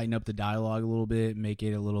definitely tighten up the dialogue a little bit, make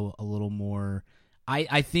it a little more.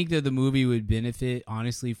 I think that the movie would benefit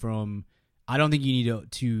honestly from. I don't think you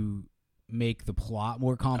need to make the plot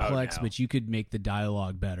more complex, but you could make the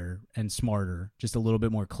dialogue better and smarter, just a little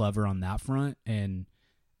bit more clever on that front, and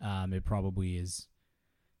it probably is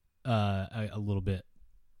a little bit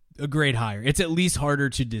a grade higher. It's at least harder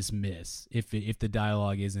to dismiss if the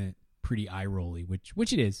dialogue isn't pretty eye-rolly,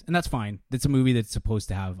 which it is, and that's fine. It's a movie that's supposed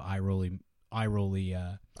to have eye-rolly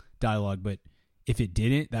dialogue, but if it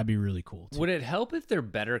didn't, that'd be really cool too. Would it help if they're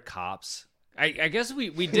better cops? I guess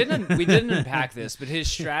we didn't unpack this, but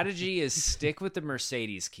his strategy is stick with the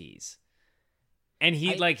Mercedes keys, and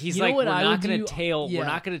he's like we're not going to tail him, we're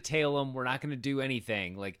not going to do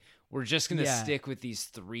anything, like we're just going to stick with these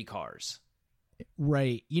 3 cars.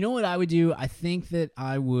 Right. You know what I would do? I think that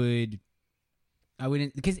I wouldn't,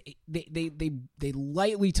 because they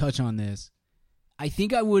lightly touch on this. I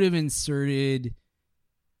think I would have inserted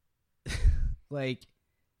like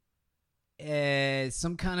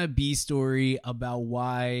some kind of B story about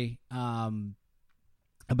why he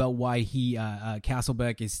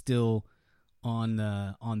Castlebeck is still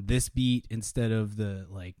on this beat instead of the,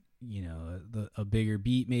 like, you know, a bigger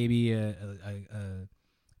beat, maybe a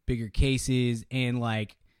bigger cases, and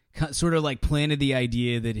like sort of like planted the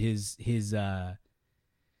idea that his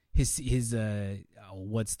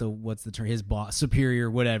what's the term, his boss, superior,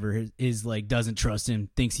 whatever, is like doesn't trust him,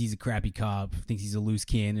 thinks he's a crappy cop, thinks he's a loose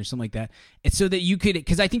cannon or something like that. And so that you could,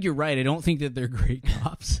 because I think you're right, I don't think that they're great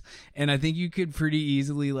cops, and I think you could pretty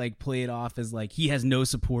easily like play it off as like he has no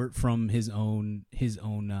support from his own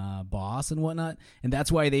boss and whatnot, and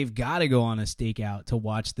that's why they've got to go on a stakeout to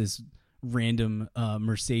watch this random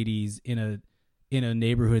Mercedes in a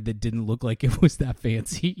neighborhood that didn't look like it was that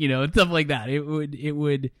fancy, you know, and stuff like that. It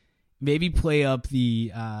would maybe play up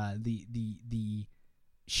the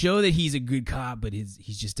show that he's a good cop, but he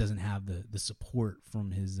just doesn't have the support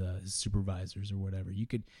from his supervisors or whatever. You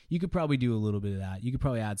could probably do a little bit of that. You could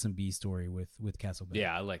probably add some B story with Castlebeck.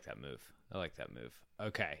 Yeah, I like that move.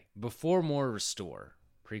 Okay, before more Restore,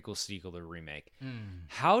 prequel, sequel, or remake,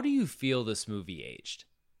 how do you feel this movie aged?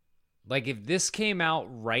 Like, if this came out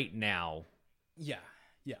right now, yeah,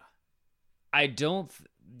 I don't.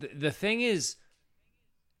 The thing is,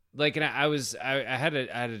 like, and I had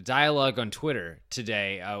a dialogue on Twitter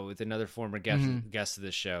today with another former guest of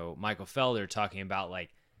the show, Michael Felder, talking about like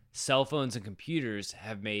cell phones and computers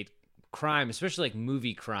have made crime, especially like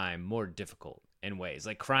movie crime, more difficult in ways.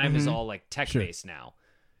 Like, crime is all like tech based now.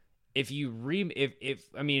 If you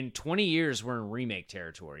I mean, 20 years we're in remake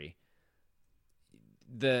territory.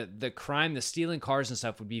 The crime, the stealing cars and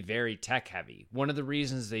stuff would be very tech heavy. One of the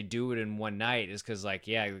reasons they do it in one night is because, like,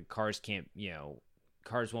 cars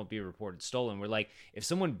won't be reported stolen. We're like, if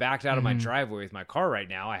someone backed out of my driveway with my car right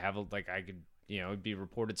now, I could, it'd be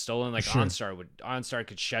reported stolen. Like, OnStar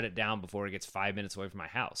could shut it down before it gets 5 minutes away from my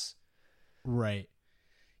house. Right.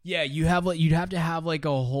 Yeah, you'd have to have like a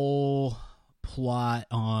whole plot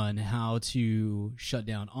on how to shut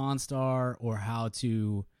down OnStar, or how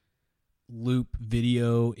to loop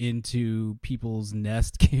video into people's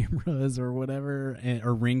Nest cameras or whatever,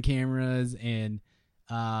 or Ring cameras, and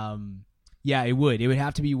it would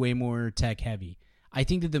have to be way more tech heavy. I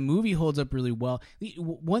think that the movie holds up really well.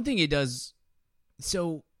 One thing it does,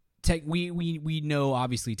 so we know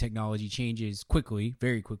obviously technology changes quickly,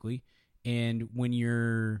 very quickly, and when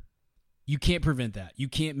you can't prevent that. You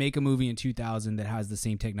can't make a movie in 2000 that has the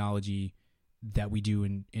same technology that we do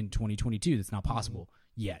in 2022. That's not possible.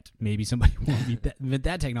 Yet maybe somebody will invent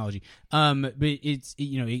that technology, but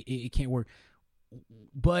it can't work.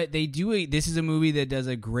 But they do this is a movie that does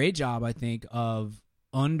a great job, I think, of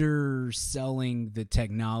underselling the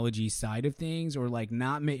technology side of things, or like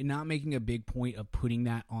not making a big point of putting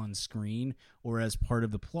that on screen or as part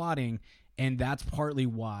of the plotting, and that's partly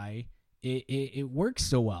why it works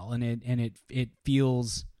so well, and it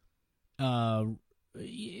feels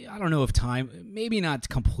I don't know if maybe not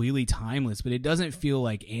completely timeless, but it doesn't feel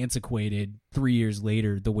like antiquated 3 years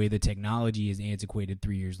later the way the technology is antiquated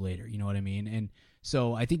 3 years later. You know what I mean? And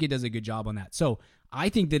so I think it does a good job on that. So I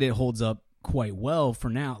think that it holds up quite well for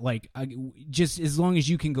now. Like, just as long as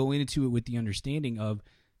you can go into it with the understanding of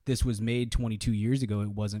this was made 22 years ago,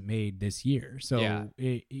 it wasn't made this year. So,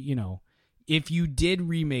 if you did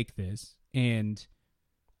remake this, and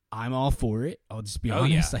I'm all for it. I'll just be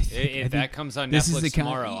honest. Yeah. If that comes on Netflix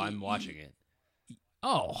tomorrow, I'm watching it.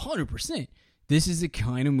 Oh, 100%. This is the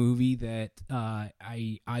kind of movie that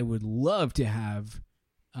I would love to have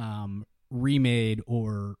remade,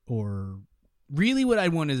 or really what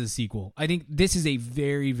I'd want is a sequel. I think this is a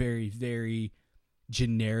very, very, very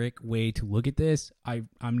generic way to look at this. I'm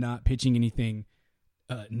not pitching anything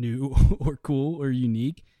new or cool or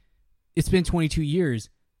unique. It's been 22 years.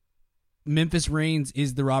 Memphis Reigns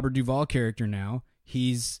is the Robert Duvall character now.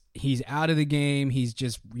 He's out of the game. He's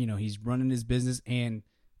just, he's running his business, and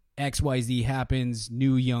XYZ happens.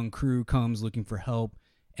 New young crew comes looking for help,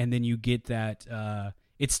 and then you get that.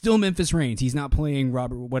 It's still Memphis Reigns. He's not playing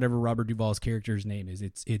whatever Robert Duvall's character's name is.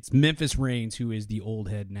 It's Memphis Reigns who is the old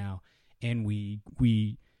head now, and we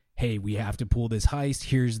have to pull this heist.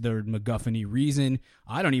 Here's the MacGuffin-y reason.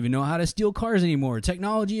 I don't even know how to steal cars anymore.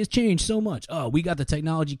 Technology has changed so much. Oh, we got the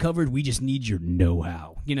technology covered. We just need your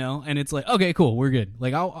know-how, And it's like, okay, cool, we're good.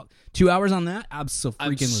 Like, I'll 2 hours on that. I'm so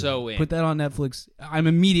in. Put that on Netflix.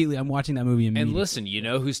 I'm watching that movie immediately. And listen, you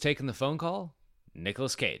know who's taking the phone call?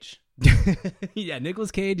 Nicolas Cage. Yeah,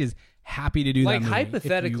 Nicolas Cage is happy to do that movie. Like,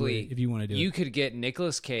 hypothetically, if you want to do it. You could get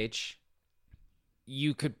Nicolas Cage.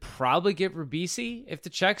 You could probably get Ribisi if the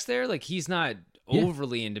check's there. Like, he's not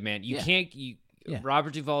overly in demand. You can't.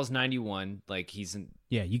 Robert Duvall's 91. Like, he's in.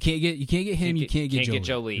 Yeah, you can't get him. You can't get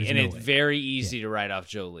Jolie. And it's very easy to write off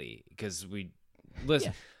Jolie because we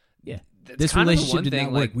listen. Yeah. This relationship did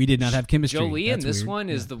not work. Like, we did not have chemistry. Jolie in this weird. one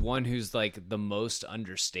is the one who's like the most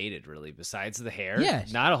understated, really. Besides the hair, yeah,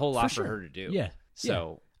 not a whole lot for her to do. Yeah.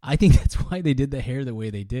 So. I think that's why they did the hair the way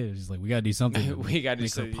they did. It's just like, we got to do something. We got to do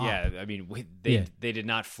something. Yeah, I mean, they did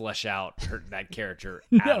not flesh out that character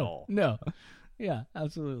at all. No. Yeah,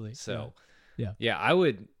 absolutely. So, yeah. I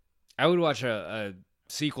would watch a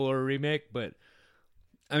sequel or a remake, but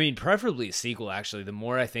I mean, preferably a sequel. Actually, the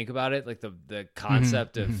more I think about it, like the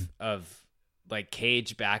concept of like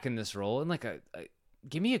Cage back in this role and like a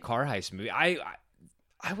give me a car heist movie. I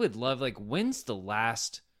would love, like, when's the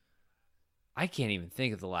last? I can't even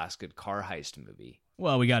think of the last good car heist movie.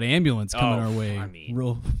 Well, we got Ambulance coming our way. I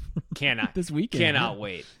mean, cannot this weekend. Cannot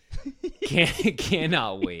wait.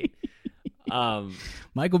 Cannot wait.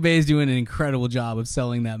 Michael Bay is doing an incredible job of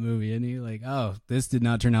selling that movie, and he like, oh, this did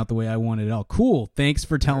not turn out the way I wanted at all. Cool, thanks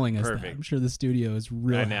for telling us that. I'm sure the studio is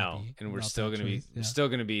real. I know, and we're still gonna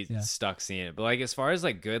be stuck seeing it. But like, as far as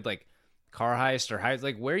like good like car heist or heist,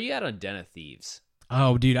 like, where are you at on Den of Thieves?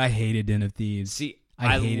 Oh, dude, I hated Den of Thieves. See,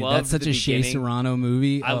 I hate it. That's such a Shea Serrano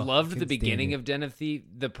movie. I loved the beginning of Den of Thieves.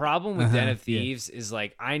 The problem with Den of Thieves is,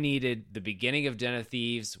 like, I needed the beginning of Den of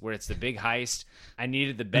Thieves where it's the big heist. I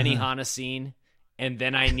needed the Benihana scene, and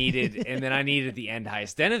then I needed the end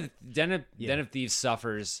heist. Den of Thieves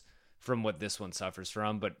suffers from what this one suffers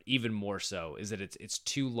from, but even more so is that it's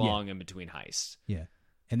too long in between heists. Yeah,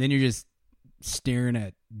 and then you're just staring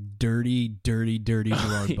at dirty Gerard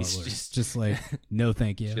Butler. Just like, no,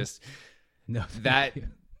 thank you. No, that I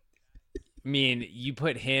mean, you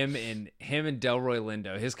put him and Delroy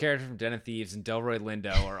Lindo, his character from Den of Thieves, and Delroy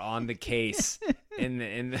Lindo are on the case in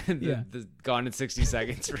the Gone in 60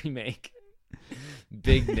 Seconds remake.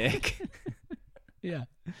 Big Nick. Yeah.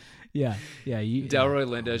 Delroy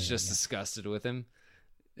Lindo's just disgusted with him.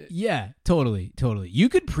 Yeah, totally. You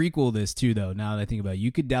could prequel this too, though. Now that I think about it,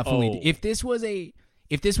 you could definitely. If this was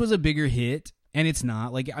a bigger hit. And it's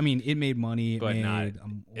not, like, I mean, it made money, but made,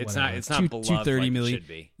 it's not beloved $230 million. It should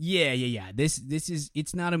be. Yeah. This is,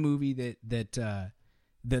 it's not a movie that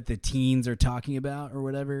the teens are talking about or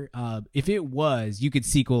whatever. If it was, you could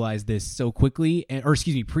sequelize this so quickly,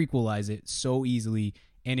 prequelize it so easily,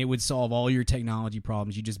 and it would solve all your technology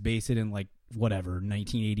problems. You just base it in, like, whatever,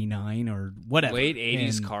 1989 or whatever. Late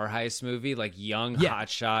 80s car heist movie, like young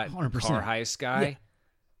hotshot 100%. Car heist guy.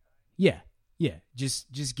 Yeah,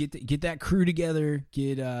 just get that crew together.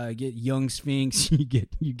 Get young Sphinx. You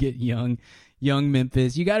get young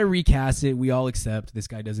Memphis. You got to recast it. We all accept this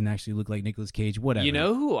guy doesn't actually look like Nicolas Cage. Whatever. You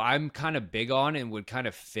know who I'm kind of big on and would kind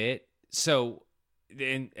of fit. So,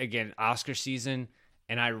 again, Oscar season,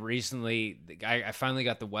 and I finally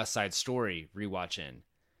got the West Side Story rewatch in.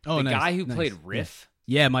 Oh, the nice, guy who played Riff.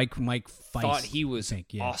 Yeah, Mike Feist. Thought he was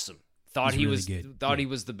awesome. Thought he was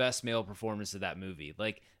the best male performance of that movie.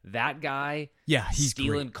 Like, that guy he's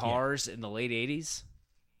stealing cars in the late 80s.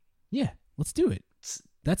 Yeah, let's do it.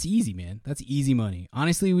 That's easy, man. That's easy money.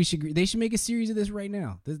 Honestly, they should make a series of this right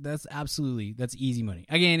now. That's easy money.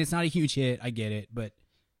 Again, it's not a huge hit. I get it, but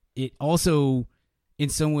it also, in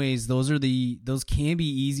some ways, those can be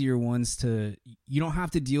easier ones to. You don't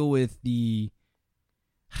have to deal with the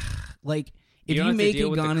like. If you make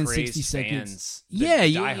it Gone in 60 Seconds,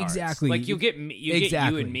 exactly. Like, you get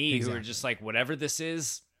you and me who are just like, whatever this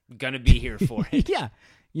is, gonna be here for it.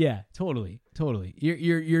 yeah, totally.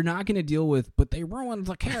 You're not gonna deal with, but they ruined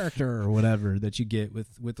the character or whatever that you get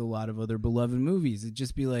with a lot of other beloved movies. It'd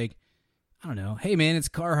just be like, I don't know. Hey man, it's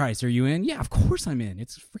car heist. Are you in? Yeah, of course I'm in.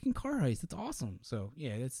 It's a freaking car heist. It's awesome. So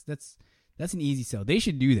yeah, that's That's an easy sell. They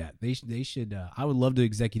should do that. They should. I would love to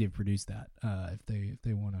executive produce that if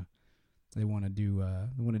they want to. They want to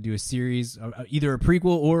do a series, either a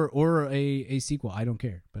prequel or a sequel. I don't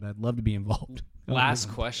care, but I'd love to be involved. Last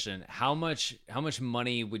question: How much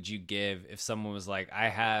money would you give if someone was like, I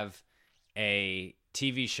have a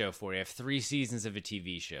TV show for you. I have 3 seasons of a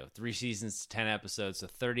TV show, 3 seasons, 10 episodes, so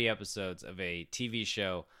 30 episodes of a TV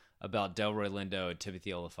show about Delroy Lindo and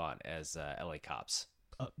Timothy Olyphant as LA cops.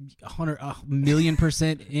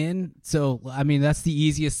 100,000,000% in. So I mean, that's the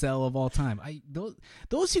easiest sell of all time.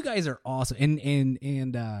 Those two guys are awesome.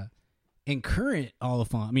 And current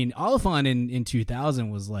Oliphant. I mean, Oliphant in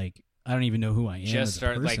 2000 was like, I don't even know who I am. Just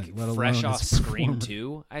started like fresh off Scream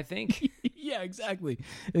 2, I think. Yeah, exactly.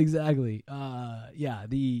 Yeah,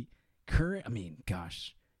 the current. I mean,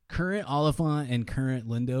 gosh, current Oliphant and current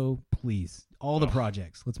Lindo, please. All the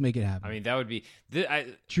projects. Let's make it happen. I mean, that would be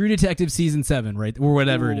True Detective season 7, right? Or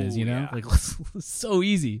whatever it is, you know? Yeah. Like so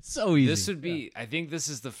easy. So easy. This would be I think this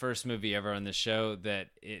is the first movie ever on the show that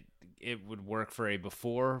it would work for a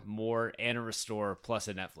before, more, and a restore plus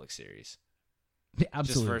a Netflix series.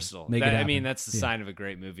 Absolutely. Just versatile. Make it happen. I mean, that's the sign of a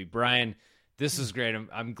great movie. Brian, this was great.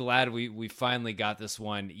 I'm glad we finally got this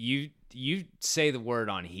one. You say the word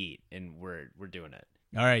on Heat and we're doing it.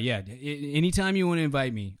 All right, yeah. Anytime you want to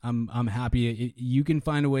invite me, I'm happy. You can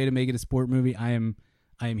find a way to make it a sport movie. I am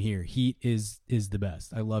here. Heat is the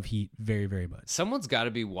best. I love Heat very, very much. Someone's got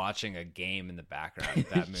to be watching a game in the background of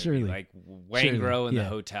that movie, Surely. like Wangro in the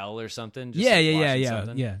hotel or something. Just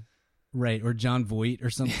Yeah. Right, or John Voight or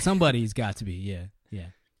somebody's got to be. Yeah.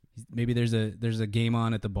 Maybe there's a game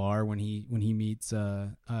on at the bar when he meets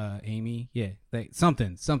Amy. Yeah,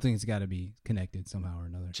 something's got to be connected somehow or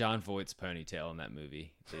another. John Voight's ponytail in that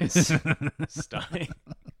movie is stunning.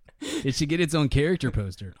 It should get its own character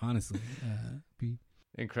poster, honestly.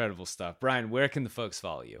 Incredible stuff. Brian, where can the folks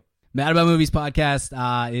follow you? Mad About Movies podcast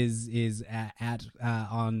is at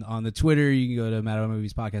on the Twitter. You can go to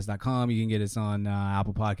madaboutmoviespodcast.com. You can get us on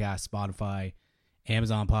Apple Podcasts, Spotify,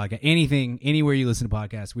 Amazon Podcast, anywhere you listen to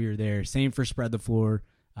podcasts, we are there. Same for Spread the Floor.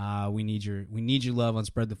 We need your love on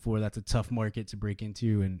Spread the Floor. That's a tough market to break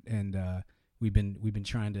into, and we've been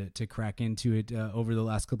trying to crack into it over the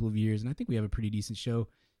last couple of years, and I think we have a pretty decent show.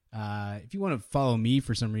 If you want to follow me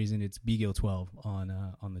for some reason, it's BGill12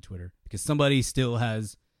 on the Twitter, because somebody still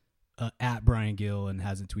has at Brian Gill and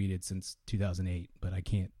hasn't tweeted since 2008, but I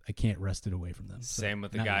can't wrest it away from them. Same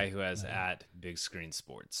with the guy who has at Big Screen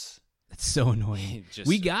Sports. It's so annoying.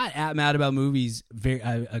 We got at Mad About Movies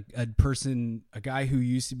a guy who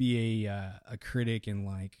used to be a critic in,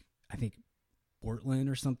 like, I think Portland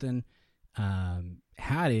or something,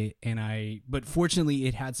 had it, but fortunately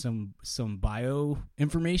it had some bio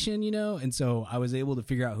information, and so I was able to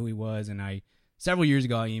figure out who he was, and several years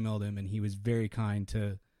ago I emailed him, and he was very kind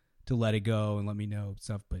to let it go and let me know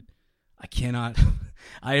stuff, but I cannot.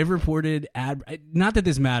 I have reported not that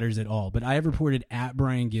this matters at all, but I have reported at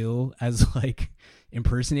Brian Gill as like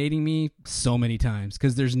impersonating me so many times,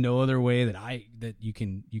 because there's no other way that you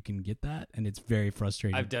can get that, and it's very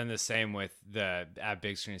frustrating. I've done the same with the at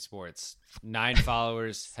Big Screen Sports. 9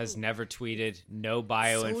 followers, has never tweeted, no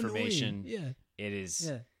bio information. Yeah, it is.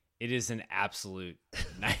 Yeah. It is an absolute.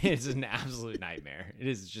 It's an absolute nightmare. It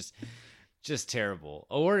is just terrible.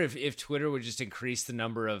 Or if Twitter would just increase the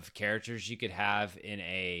number of characters you could have in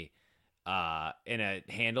a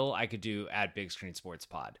handle, I could do at Big Screen Sports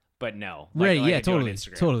Pod. But no. Right, yeah,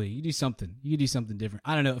 totally. You do something different.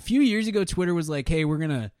 I don't know. A few years ago, Twitter was like, hey,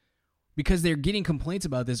 because they're getting complaints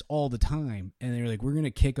about this all the time, and they're like, we're going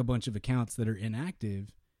to kick a bunch of accounts that are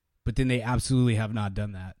inactive, but then they absolutely have not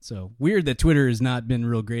done that. So weird that Twitter has not been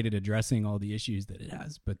real great at addressing all the issues that it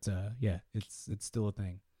has. But yeah, it's still a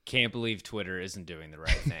thing. Can't believe Twitter isn't doing the right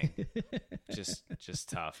thing. just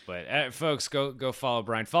tough. But folks, go follow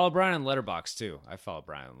Brian. Follow Brian on Letterboxd too. I follow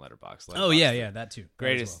Brian on Letterboxd. Oh yeah, that too.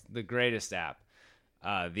 The greatest app.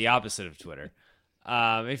 The opposite of Twitter.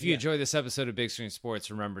 If you enjoy this episode of Big Screen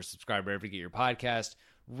Sports, remember, subscribe wherever you get your podcast.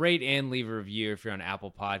 Rate and leave a review if you're on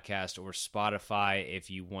Apple Podcast or Spotify. If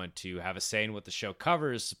you want to have a say in what the show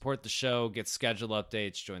covers, support the show, get schedule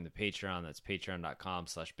updates, join the Patreon. That's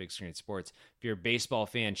patreon.com/Big Screen Sports. If you're a baseball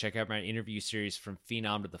fan, check out my interview series From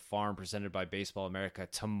Phenom to the Farm, presented by Baseball America.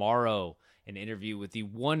 Tomorrow, an interview with the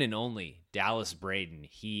one and only Dallas Braden.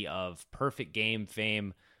 He of Perfect Game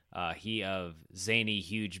fame. He of zany,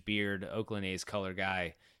 huge beard, Oakland A's color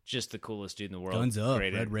guy. Just the coolest dude in the world. Guns up,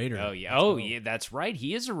 Red Raider. Oh yeah, yeah, that's right.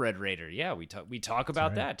 He is a Red Raider. Yeah, we talk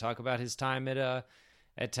about that. Talk about his time at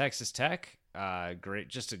Texas Tech. Great,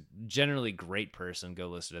 just a generally great person. Go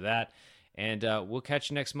listen to that, and we'll catch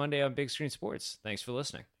you next Monday on Big Screen Sports. Thanks for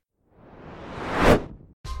listening.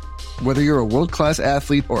 Whether you're a world-class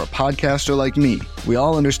athlete or a podcaster like me, we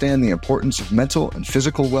all understand the importance of mental and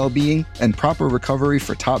physical well-being and proper recovery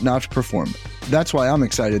for top-notch performance. That's why I'm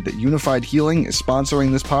excited that Unified Healing is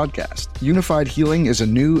sponsoring this podcast. Unified Healing is a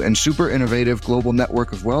new and super innovative global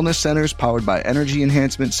network of wellness centers powered by Energy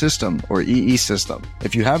Enhancement System, or EE System.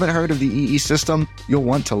 If you haven't heard of the EE System, you'll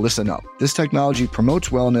want to listen up. This technology promotes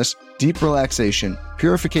wellness, deep relaxation,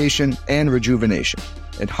 purification, and rejuvenation.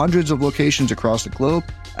 At hundreds of locations across the globe,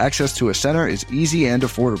 access to a center is easy and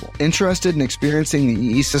affordable. Interested in experiencing the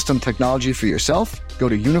EE System technology for yourself? Go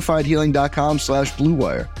to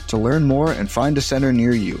unifiedhealing.com/bluewire to learn more and find a center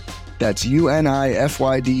near you. That's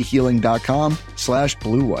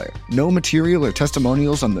unifydhealing.com/bluewire. No material or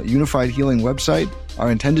testimonials on the Unified Healing website are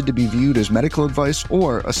intended to be viewed as medical advice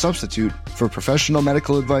or a substitute for professional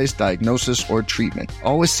medical advice, diagnosis, or treatment.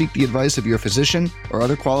 Always seek the advice of your physician or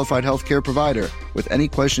other qualified healthcare provider with any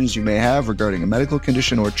questions you may have regarding a medical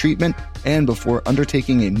condition or treatment and before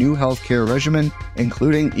undertaking a new healthcare regimen,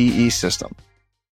 including EE System.